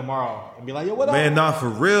homeboy tomorrow. And be like, yo, what up? Man, nah, for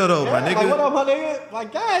real though, my nigga. Like, what up, my nigga?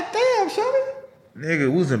 Like, god damn, shorty.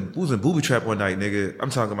 Nigga, we was in Booby Trap one night, nigga. I'm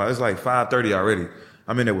talking about, it's like 5:30 already.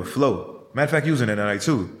 I'm in there with Flo. Matter of fact, you was in there that night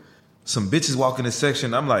too. Some bitches walk in the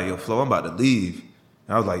section. I'm like, yo, Flo, I'm about to leave.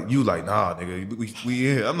 And I was like, you like, nah, nigga, we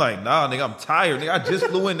in here. I'm like, nah, nigga, I'm tired. Nigga, I just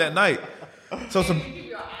flew in that night. So these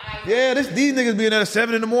niggas being there at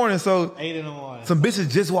 7 in the morning. So 8 in the morning. Some bitches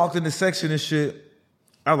just walked in the section and shit.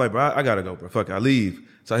 I was like, bro, I gotta go, bro. Fuck it, I leave.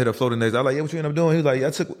 So I hit up Flo the next day. I was like, yeah, what you end up doing? He was like, yeah,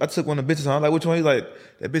 I took one of the bitches on. I'm like, which one? He's like,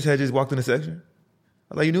 that bitch had just walked in the section.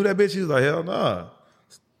 I was like, you knew that bitch? He was like, hell nah.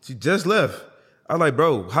 She just left. I was like,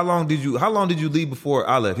 bro, how long did you leave before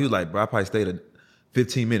I left? He was like, bro, I probably stayed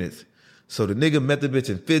 15 minutes. So the nigga met the bitch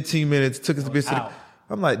in 15 minutes, took his bitch to the...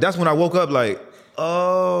 I'm like, that's when I woke up like,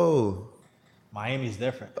 oh. Miami's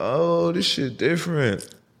different. Oh, this shit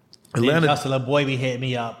different. Atlanta. Just a little boy be hitting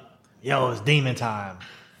me up. Yo, it's demon time.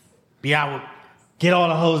 Be out. Get all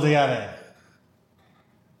the hoes together.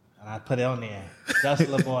 And I put it on there. Just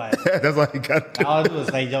a little boy. That's all you got to do. All I do is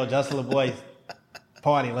say, yo, just a little boy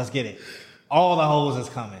party. Let's get it. All the hoes is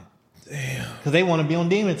coming. Damn. Because they want to be on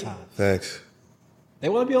demon time. Thanks. They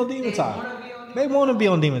want to be on demon time. They want to be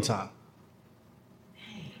on demon time.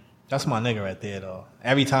 That's my nigga right there, though.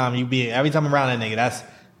 Every time I'm around that nigga,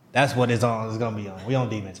 that's what it's on. It's gonna be on. We on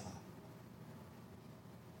demon time.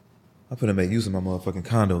 I'm finna make use of my motherfucking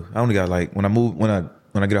condo. I only got like when I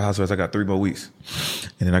get a house arrest, I got 3 more weeks,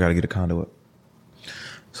 and then I gotta get a condo up.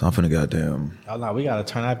 So I'm finna goddamn. Oh no, we gotta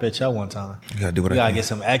turn that bitch up one time. You gotta do what we I gotta can. Get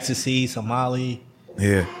some ecstasy, some Molly.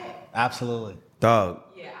 Yeah. Absolutely. Dog.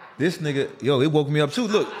 Yeah. This nigga, yo, it woke me up too.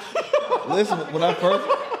 Look, listen, when I first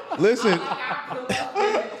listen.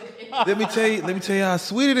 Let me tell you how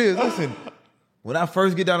sweet it is. Listen, when I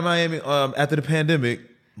first get down to Miami after the pandemic,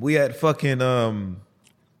 we had fucking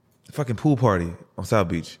pool party on South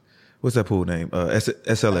Beach. What's that pool name?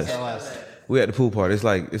 SLS. We had the pool party.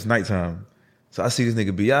 It's nighttime. So I see this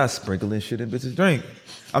nigga B.I. sprinkling shit in bitches' drink.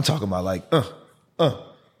 I'm talking about like, I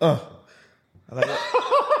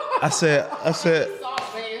said,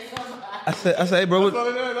 hey bro,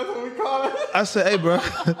 that's what we call it. I said, hey bro,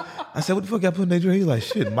 I said, what the fuck y'all put in their drink? He's like,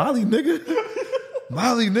 shit, Molly, nigga.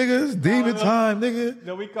 Molly, nigga, it's demon time, nigga.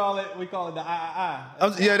 No, we call it the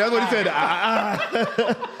Yeah, that's what he said,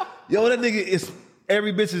 the Yo, that nigga is,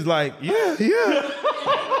 every bitch is like, yeah.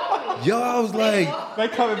 Yo, I was like. They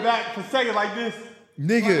coming back for second like this.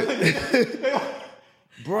 Nigga.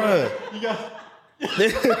 Bruh.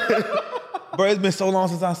 Bro, it's been so long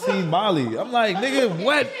since I seen Molly. I'm like, nigga,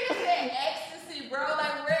 what? Ecstasy, bro.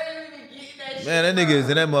 Like, where are you even getting that shit? Man, that nigga is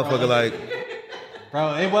in that motherfucker like.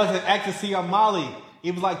 Bro, it wasn't ecstasy or Molly.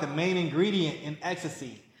 It was like the main ingredient in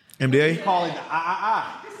ecstasy. MDA? We call it the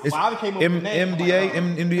It's I came up with the name. MDA?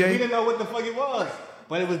 MDA? We didn't know what the fuck it was.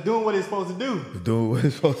 But it was doing what it's supposed to do. Bro,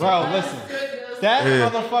 listen. That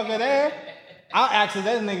motherfucker there, I asked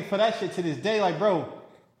that nigga for that shit to this day. Like, bro,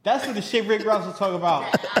 that's what the shit Rick Ross was talking about.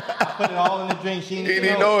 I put it all in the drink. She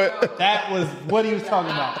didn't know it. That was what he was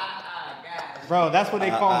talking about. Bro, that's what they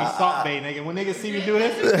call me, Salt Bay, nigga. When niggas see me do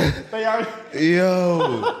this, they already...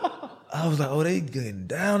 Yo. I was like, oh, they getting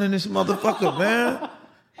down in this motherfucker, man.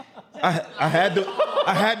 I had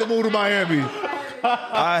to move to Miami.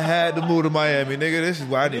 I had to move to Miami, nigga. This is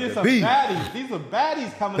where I need to be. Baddies. These are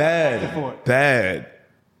baddies coming back and forth. Bad.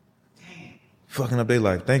 Damn. Fucking up their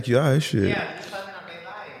life. Thank you. All right, shit. Yeah, just fucking up their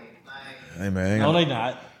life. Like, hey, man. No, they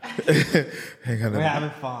not. We're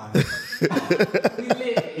having fun. We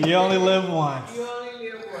live. You only live once. You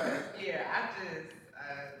only live once. Yeah,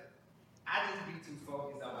 I just be too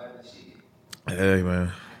focused on other shit. Hey,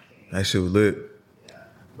 man. That shit was lit. Yeah.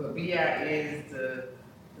 But B.I. is the...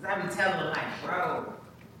 Because I be telling them, like, bro,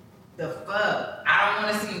 the fuck? I don't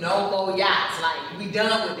want to see no more yachts. Like, we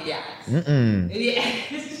done with the yachts.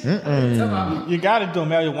 Yeah. You got to do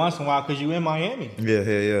them every once in a while because you in Miami.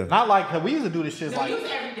 Yeah. Not like, we used to do this shit like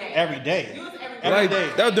every day. Every day.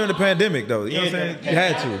 That was during the pandemic, though. You know what I'm saying? You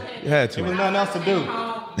had to. There was nothing else to do.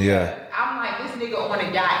 Yeah. I'm like, this nigga on a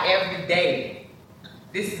yacht every day.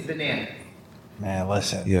 This is bananas. Man,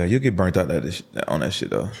 listen. Yeah, you get burnt out on that shit,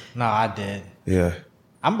 though. No, I did. Yeah.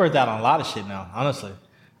 I'm burnt out on a lot of shit now, honestly.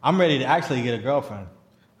 I'm ready to actually get a girlfriend.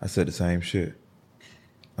 I said the same shit.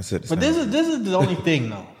 But this is the only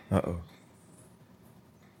thing, though. Uh-oh.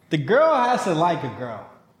 The girl has to like a girl.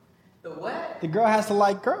 The what? The girl has to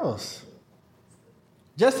like girls.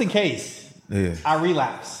 Just in case I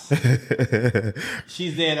relapse.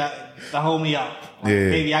 She's there to hold me up. Like,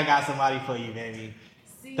 baby, I got somebody for you, baby.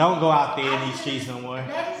 See, don't go out there in these streets no more.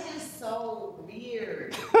 That is just so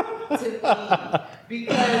weird to me.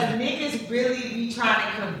 Because niggas really be trying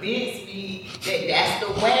to convince me that that's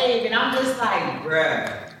the wave. And I'm just like,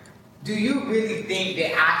 bruh, do you really think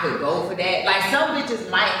that I could go for that? Like, some bitches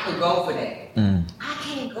could go for that. I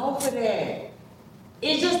can't go for that.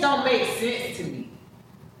 It just don't make sense to me.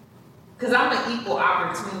 Because I'm an equal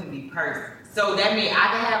opportunity person. So that means I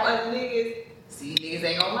can have other niggas. See, niggas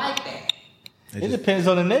ain't gonna like that. It depends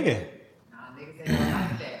on the nigga. Nah, niggas ain't gonna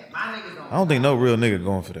like that. My niggas don't. I don't think no real nigga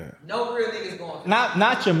going for that. No real niggas going for that.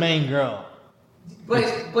 Not your main girl. But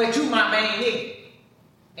you my main nigga.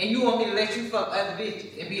 And you want me to let you fuck other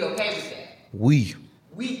bitches and be okay with that? We.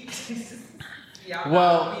 Y'all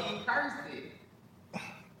know me person.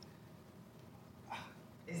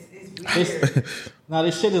 It's No,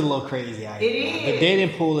 this shit is a little crazy out here. It is. The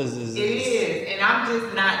dating pool is. It is, and I'm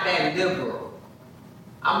just not that liberal.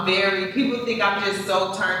 People think I'm just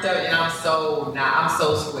so turned up, and I'm so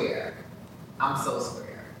square. I'm so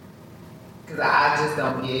square. Because I just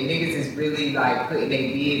don't get it. Niggas is really like putting their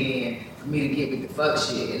bid in for me to get with the fuck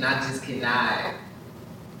shit, and I just cannot.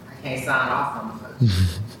 I can't sign off on the fuck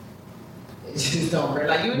shit. It just don't work.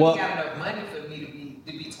 Like, you don't have enough money for me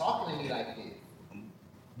to be talking to me like this.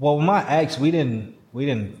 Well, with my ex, we didn't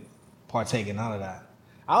partake in none of that.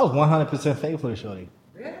 I was 100% faithful to shorty.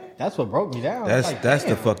 Really? That's what broke me down. That's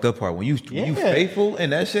the fucked up part. When you faithful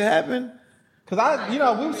and that shit happened. Cause we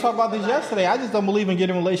was talking about this yesterday. I just don't believe in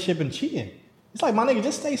getting in a relationship and cheating. It's like, my nigga,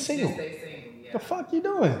 just stay single. Just stay single, yeah. The fuck you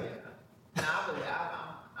doing? Yeah. Nah,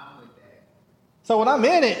 I'm with that. So when I'm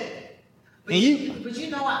in it, but you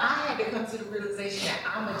know what? I had to come to the realization that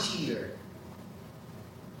I'm a cheater.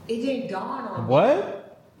 It didn't dawn on me. What?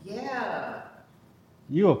 Yeah.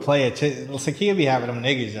 You a player. Sakia be having them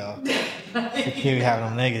niggas, yo. Sakia be having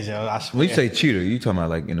them niggas, yo. I swear. When you say cheater, you talking about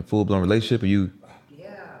like in a full-blown relationship or you?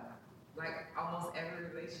 Yeah. Like almost every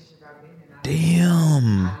relationship I've been in.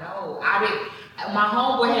 Damn. I know. My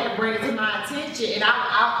homeboy had to bring it to my attention, and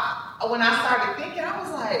I when I started thinking, I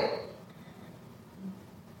was like,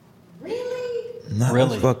 really? Not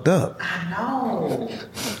really fucked up. I know.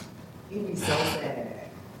 It'd be so sad.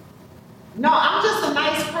 No, I'm just a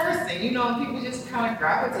nice person, you know, and people just kind of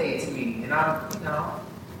gravitate to me, and I'm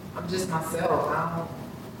just myself. I don't,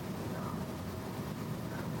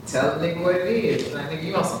 tell the nigga what it is. Like, nigga,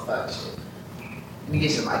 you on some fuck shit. Let me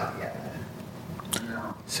get your life together. You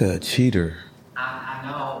know? It's a cheater. I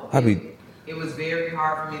know. It was very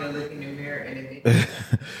hard for me to look in the mirror and admit it. It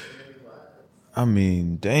really was. I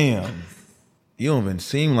mean, damn. You don't even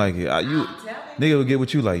seem like it. Nigga will get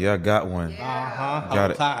with you like, yeah, I got one. Yeah.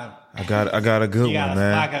 Got it. Time. I got a good one,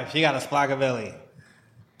 man. She got a Splagavelli.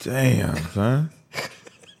 Damn, son.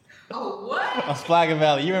 Oh, what? A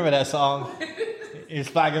Splagavelli. You remember that song? In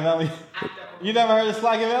Splagavelli? You never heard of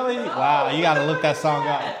Splagavelli? No. Wow, you gotta look that song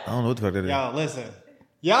up. I don't know what the fuck that is. Yo, listen.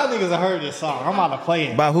 Y'all niggas have heard this song. I'm about to play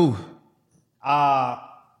it. By who?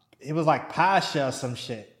 It was like Pasha or some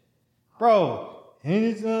shit. Bro.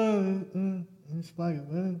 Anytime.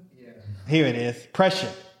 Splagavelli. Yeah. Here it is.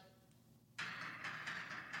 Pressure.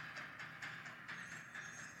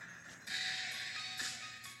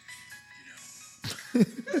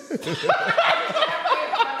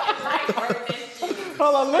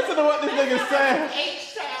 Hold on, listen to what this nigga's saying.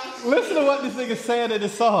 Listen to what this nigga's saying in the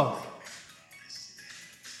song.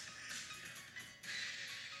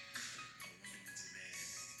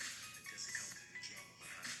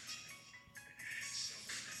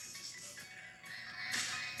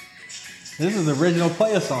 This is the original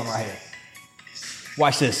player song right here.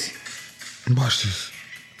 Watch this. Watch this.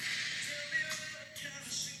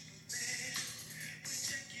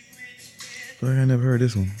 I never heard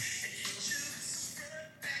this one.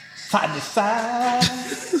 Side to side.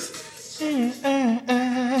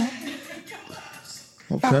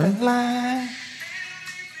 Okay.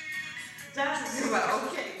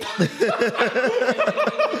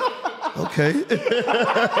 Okay.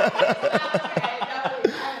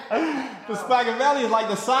 The Splagavelli is like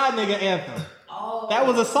the side nigga anthem. Oh, that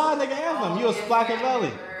was a side nigga anthem. You a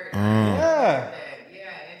Splagavelli. Yeah.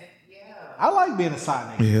 I like being a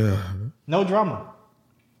side nigga. Yeah. No drama.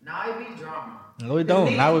 No, it be drama. No, it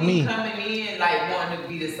don't. Not with me. Coming in like wanting to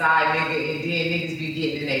be the side nigga, and then niggas be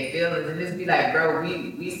getting in their feelings, and this be like, bro,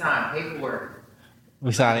 we signed paperwork.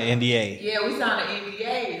 We signed an NDA. Yeah, we signed an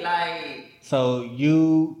NDA. Like. So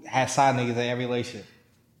you had side niggas in every relationship.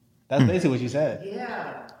 That's basically what you said.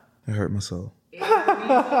 Yeah. It hurt my soul. It hurt me too.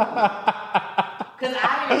 Cause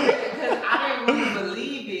I didn't really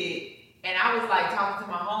believe it. And I was like talking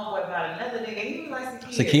to my homeboy about another nigga. He was like,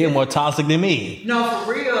 Sakia more toxic than me. No,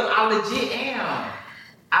 for real. I legit am.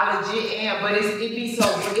 But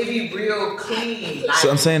it be real clean. Like, so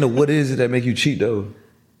I'm saying, what is it that make you cheat though?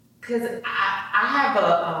 Cause I have a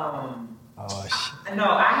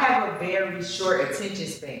I have a very short attention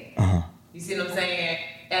span. Uh-huh. You see what I'm saying?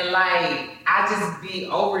 And like I just be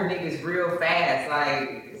over niggas real fast.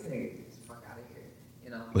 Like this nigga, get the fuck out of here.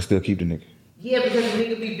 You know. But still keep the nigga. Yeah, because the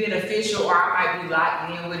nigga be beneficial, or I might be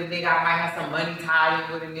locked in with a nigga. I might have some money tied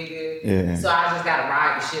in with a nigga. Yeah. So I just gotta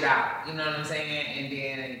ride the shit out. You know what I'm saying? And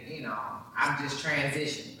then, I'm just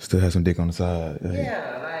transitioning. Still have some dick on the side.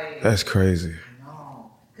 Yeah, like. That's crazy. I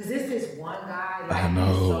know. Because this one guy, I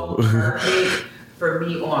know. He's so perfect for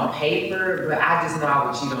me on paper, but I just know I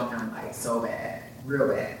would cheat on him, like, so bad. Real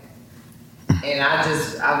bad. And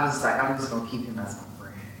I was like, I'm just gonna keep him as my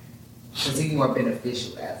friend. Because he's more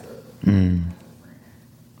beneficial as a friend.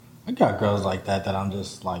 I got girls like that I'm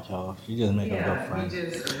just like, yo, you just make a good friend. You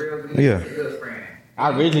just a real good, good friend.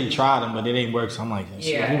 I originally tried them, but it ain't work. So I'm like, I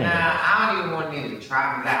don't even want them to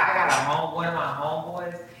try me. Like, I got one of my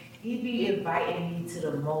homeboys. He be inviting me to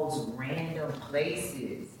the most random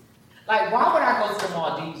places. Like, why would I go to the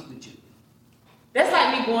Maldives with you? That's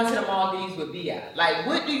like me going to the Maldives with B.I. Like,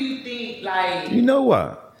 what do you think? Like, you know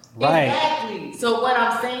what? Right. Exactly. So what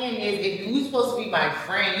I'm saying is, if you supposed to be my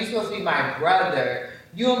friend, you supposed to be my brother.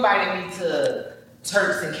 You invited me to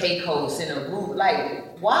Turks and Caicos in a group.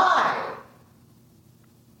 Like, why?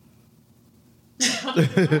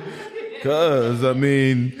 Cause I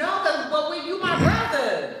mean, but when you my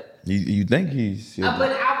brother, you think he's, but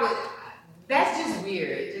I would. That's just weird.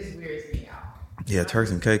 It just weirds me out. Yeah, Turks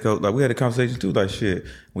and Caicos. Like we had a conversation too. Like shit,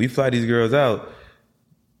 when you fly these girls out,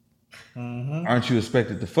 aren't you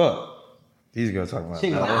expected to fuck? These girls talking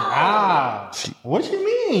about. What you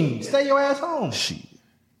mean? Stay your ass home. Shit.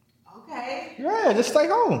 Okay. Yeah, just stay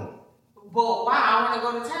home. But why? I want to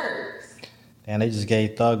go to Turks. And they just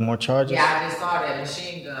gave Thug more charges? Yeah, I just saw that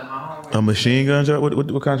machine gun. My homie. A machine gun charge?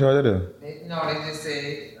 What kind of charge that is? They just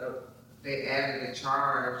said they added a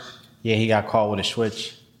charge. Yeah, he got caught with a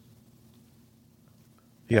switch.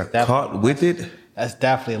 He got caught with it? That's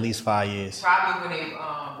definitely at least 5 years. Probably when they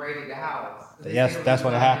raided the house. Yes, that's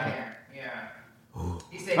what happened. Yeah.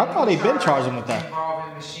 He said I thought they'd been charging with that.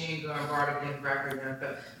 Involving machine gun, brought against record gun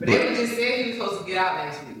stuff. But they just said he was supposed to get out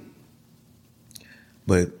next week.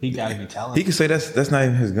 But he gotta be telling. He could say that's not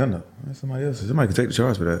even his gun though. That's somebody else's. Somebody could take the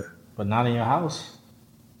charge for that. But not in your house.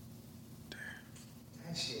 Damn.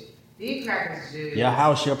 That shit. These crackers just. Your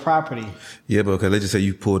house, your property. Yeah, but okay, let's just say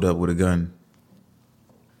you pulled up with a gun.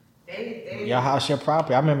 They your house, your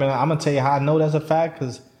property. I remember. I'm gonna tell you how I know that's a fact,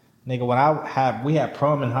 because nigga, when we had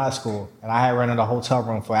prom in high school, and I had rented a hotel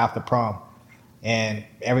room for after prom, and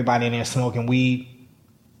everybody in there smoking weed.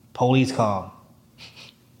 Police come.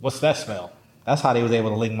 What's that smell? That's how they was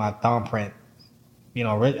able to link my thumbprint,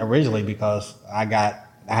 originally, because I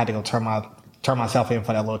had to go turn myself in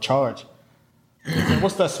for that little charge. He said,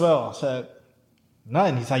 what's that smell? I said,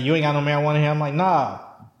 nothing. He said, you ain't got no marijuana here? I'm like, nah.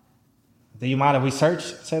 Do you mind if we search?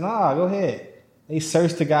 I said, nah, go ahead. They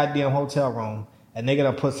searched the goddamn hotel room, and they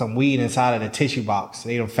gonna put some weed inside of the tissue box.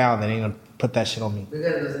 They done found it. They done put that shit on me. Because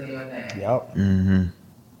it was in your name. Yep. Mm-hmm.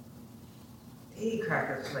 These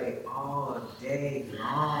crackers play all day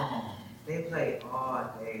long. They play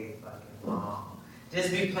all day fucking long.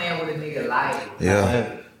 Just be playing with a nigga life. Yeah.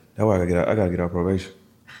 That's why I gotta get out probation.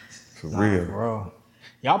 For real. Bro.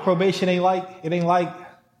 Y'all probation ain't like I mean,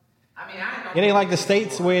 it ain't like the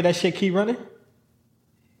states where that shit keep running.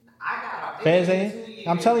 I got Feds ain't.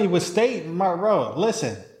 I'm telling you, with state, my bro,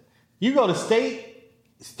 listen. You go to state,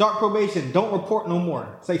 start probation, don't report no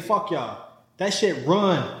more. Say fuck y'all. That shit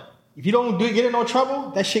run. If you don't get in no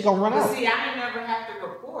trouble, that shit gonna run out. See, I ain't never have to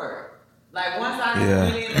report. Like, once I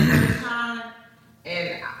went in the first time,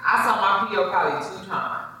 and I saw my PO probably 2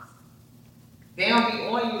 times. They don't be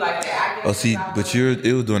on you like that. But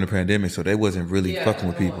it was during the pandemic, so they wasn't really fucking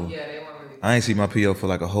with people. Yeah, they weren't really. I ain't see my PO for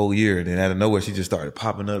like a whole year, and then out of nowhere, she just started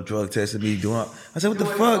popping up, drug testing me, doing. I said, "What the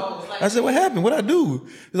fuck?" I said, "What happened? What I do?"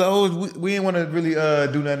 He's like, "Oh, we didn't want to really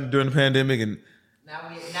do nothing during the pandemic, and now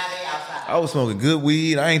they outside." I was smoking good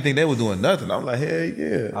weed. I ain't think they was doing nothing. I'm like, hell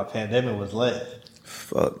yeah. Our pandemic was lit.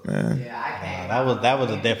 Fuck, man. Yeah, I can't. That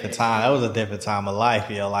was a different time. That was a different time of life,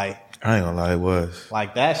 yo. Like, I ain't gonna lie, it was.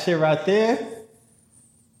 Like that shit right there.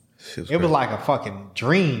 It was like a fucking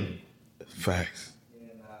dream. Facts.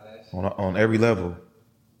 On every level.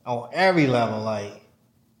 On every level, like,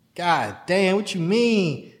 God damn, what you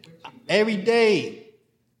mean? Every day.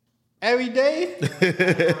 Every day?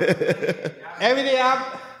 Every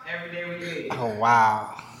day we did. Oh,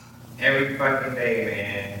 wow. Every fucking day,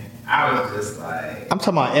 man. I was just like. I'm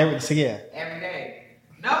talking about every day.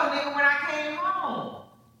 No, nigga, when I came home.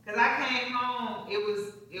 Because I came home, it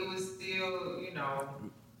was still,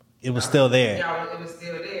 It was still there. Yeah, it was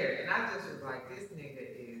still there. And I just was like, this nigga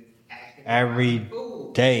is acting every like a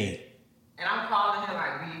fool. Day. And I'm calling him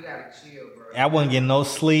like, B, you gotta chill, bro. I wasn't getting no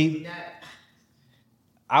sleep.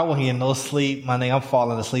 I wasn't getting no sleep. My nigga, I'm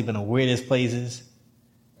falling asleep in the weirdest places.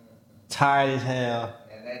 Tired as hell.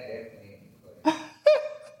 And that definitely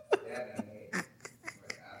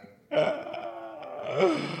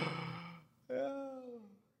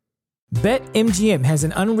BetMGM has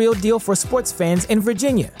an unreal deal for sports fans in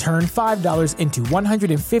Virginia. Turn $5 into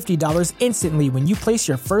 $150 instantly when you place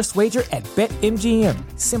your first wager at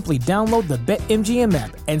BetMGM. Simply download the BetMGM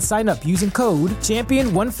app and sign up using code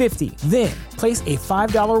Champion150. Then, place a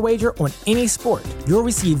 $5 wager on any sport, you'll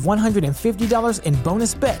receive $150 in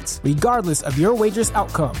bonus bets, regardless of your wager's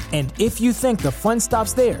outcome. And if you think the fun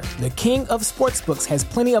stops there, the king of sportsbooks has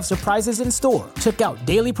plenty of surprises in store. Check out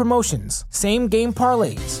daily promotions, same-game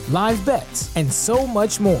parlays, live bets, and so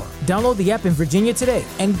much more. Download the app in Virginia today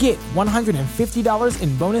and get $150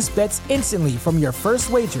 in bonus bets instantly from your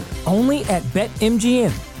first wager, only at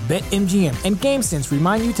BetMGM. BetMGM and GameSense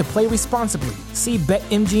remind you to play responsibly. See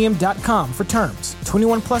BetMGM.com for terms.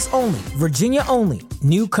 21 plus only. Virginia only.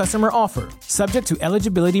 New customer offer. Subject to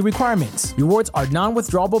eligibility requirements. Rewards are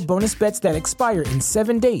non-withdrawable bonus bets that expire in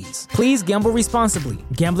 7 days. Please gamble responsibly.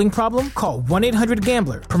 Gambling problem? Call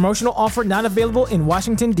 1-800-GAMBLER. Promotional offer not available in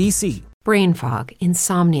Washington, D.C. Brain fog,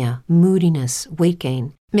 insomnia, moodiness, weight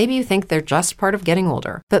gain. Maybe you think they're just part of getting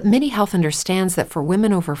older, but MIDI Health understands that for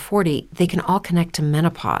women over 40, they can all connect to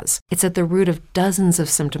menopause. It's at the root of dozens of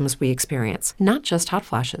symptoms we experience, not just hot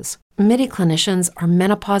flashes. MIDI clinicians are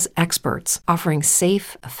menopause experts, offering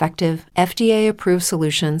safe, effective, FDA-approved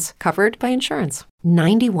solutions covered by insurance.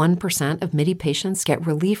 91% of MIDI patients get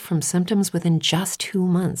relief from symptoms within just 2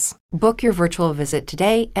 months. Book your virtual visit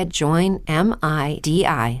today at joinmidi.com.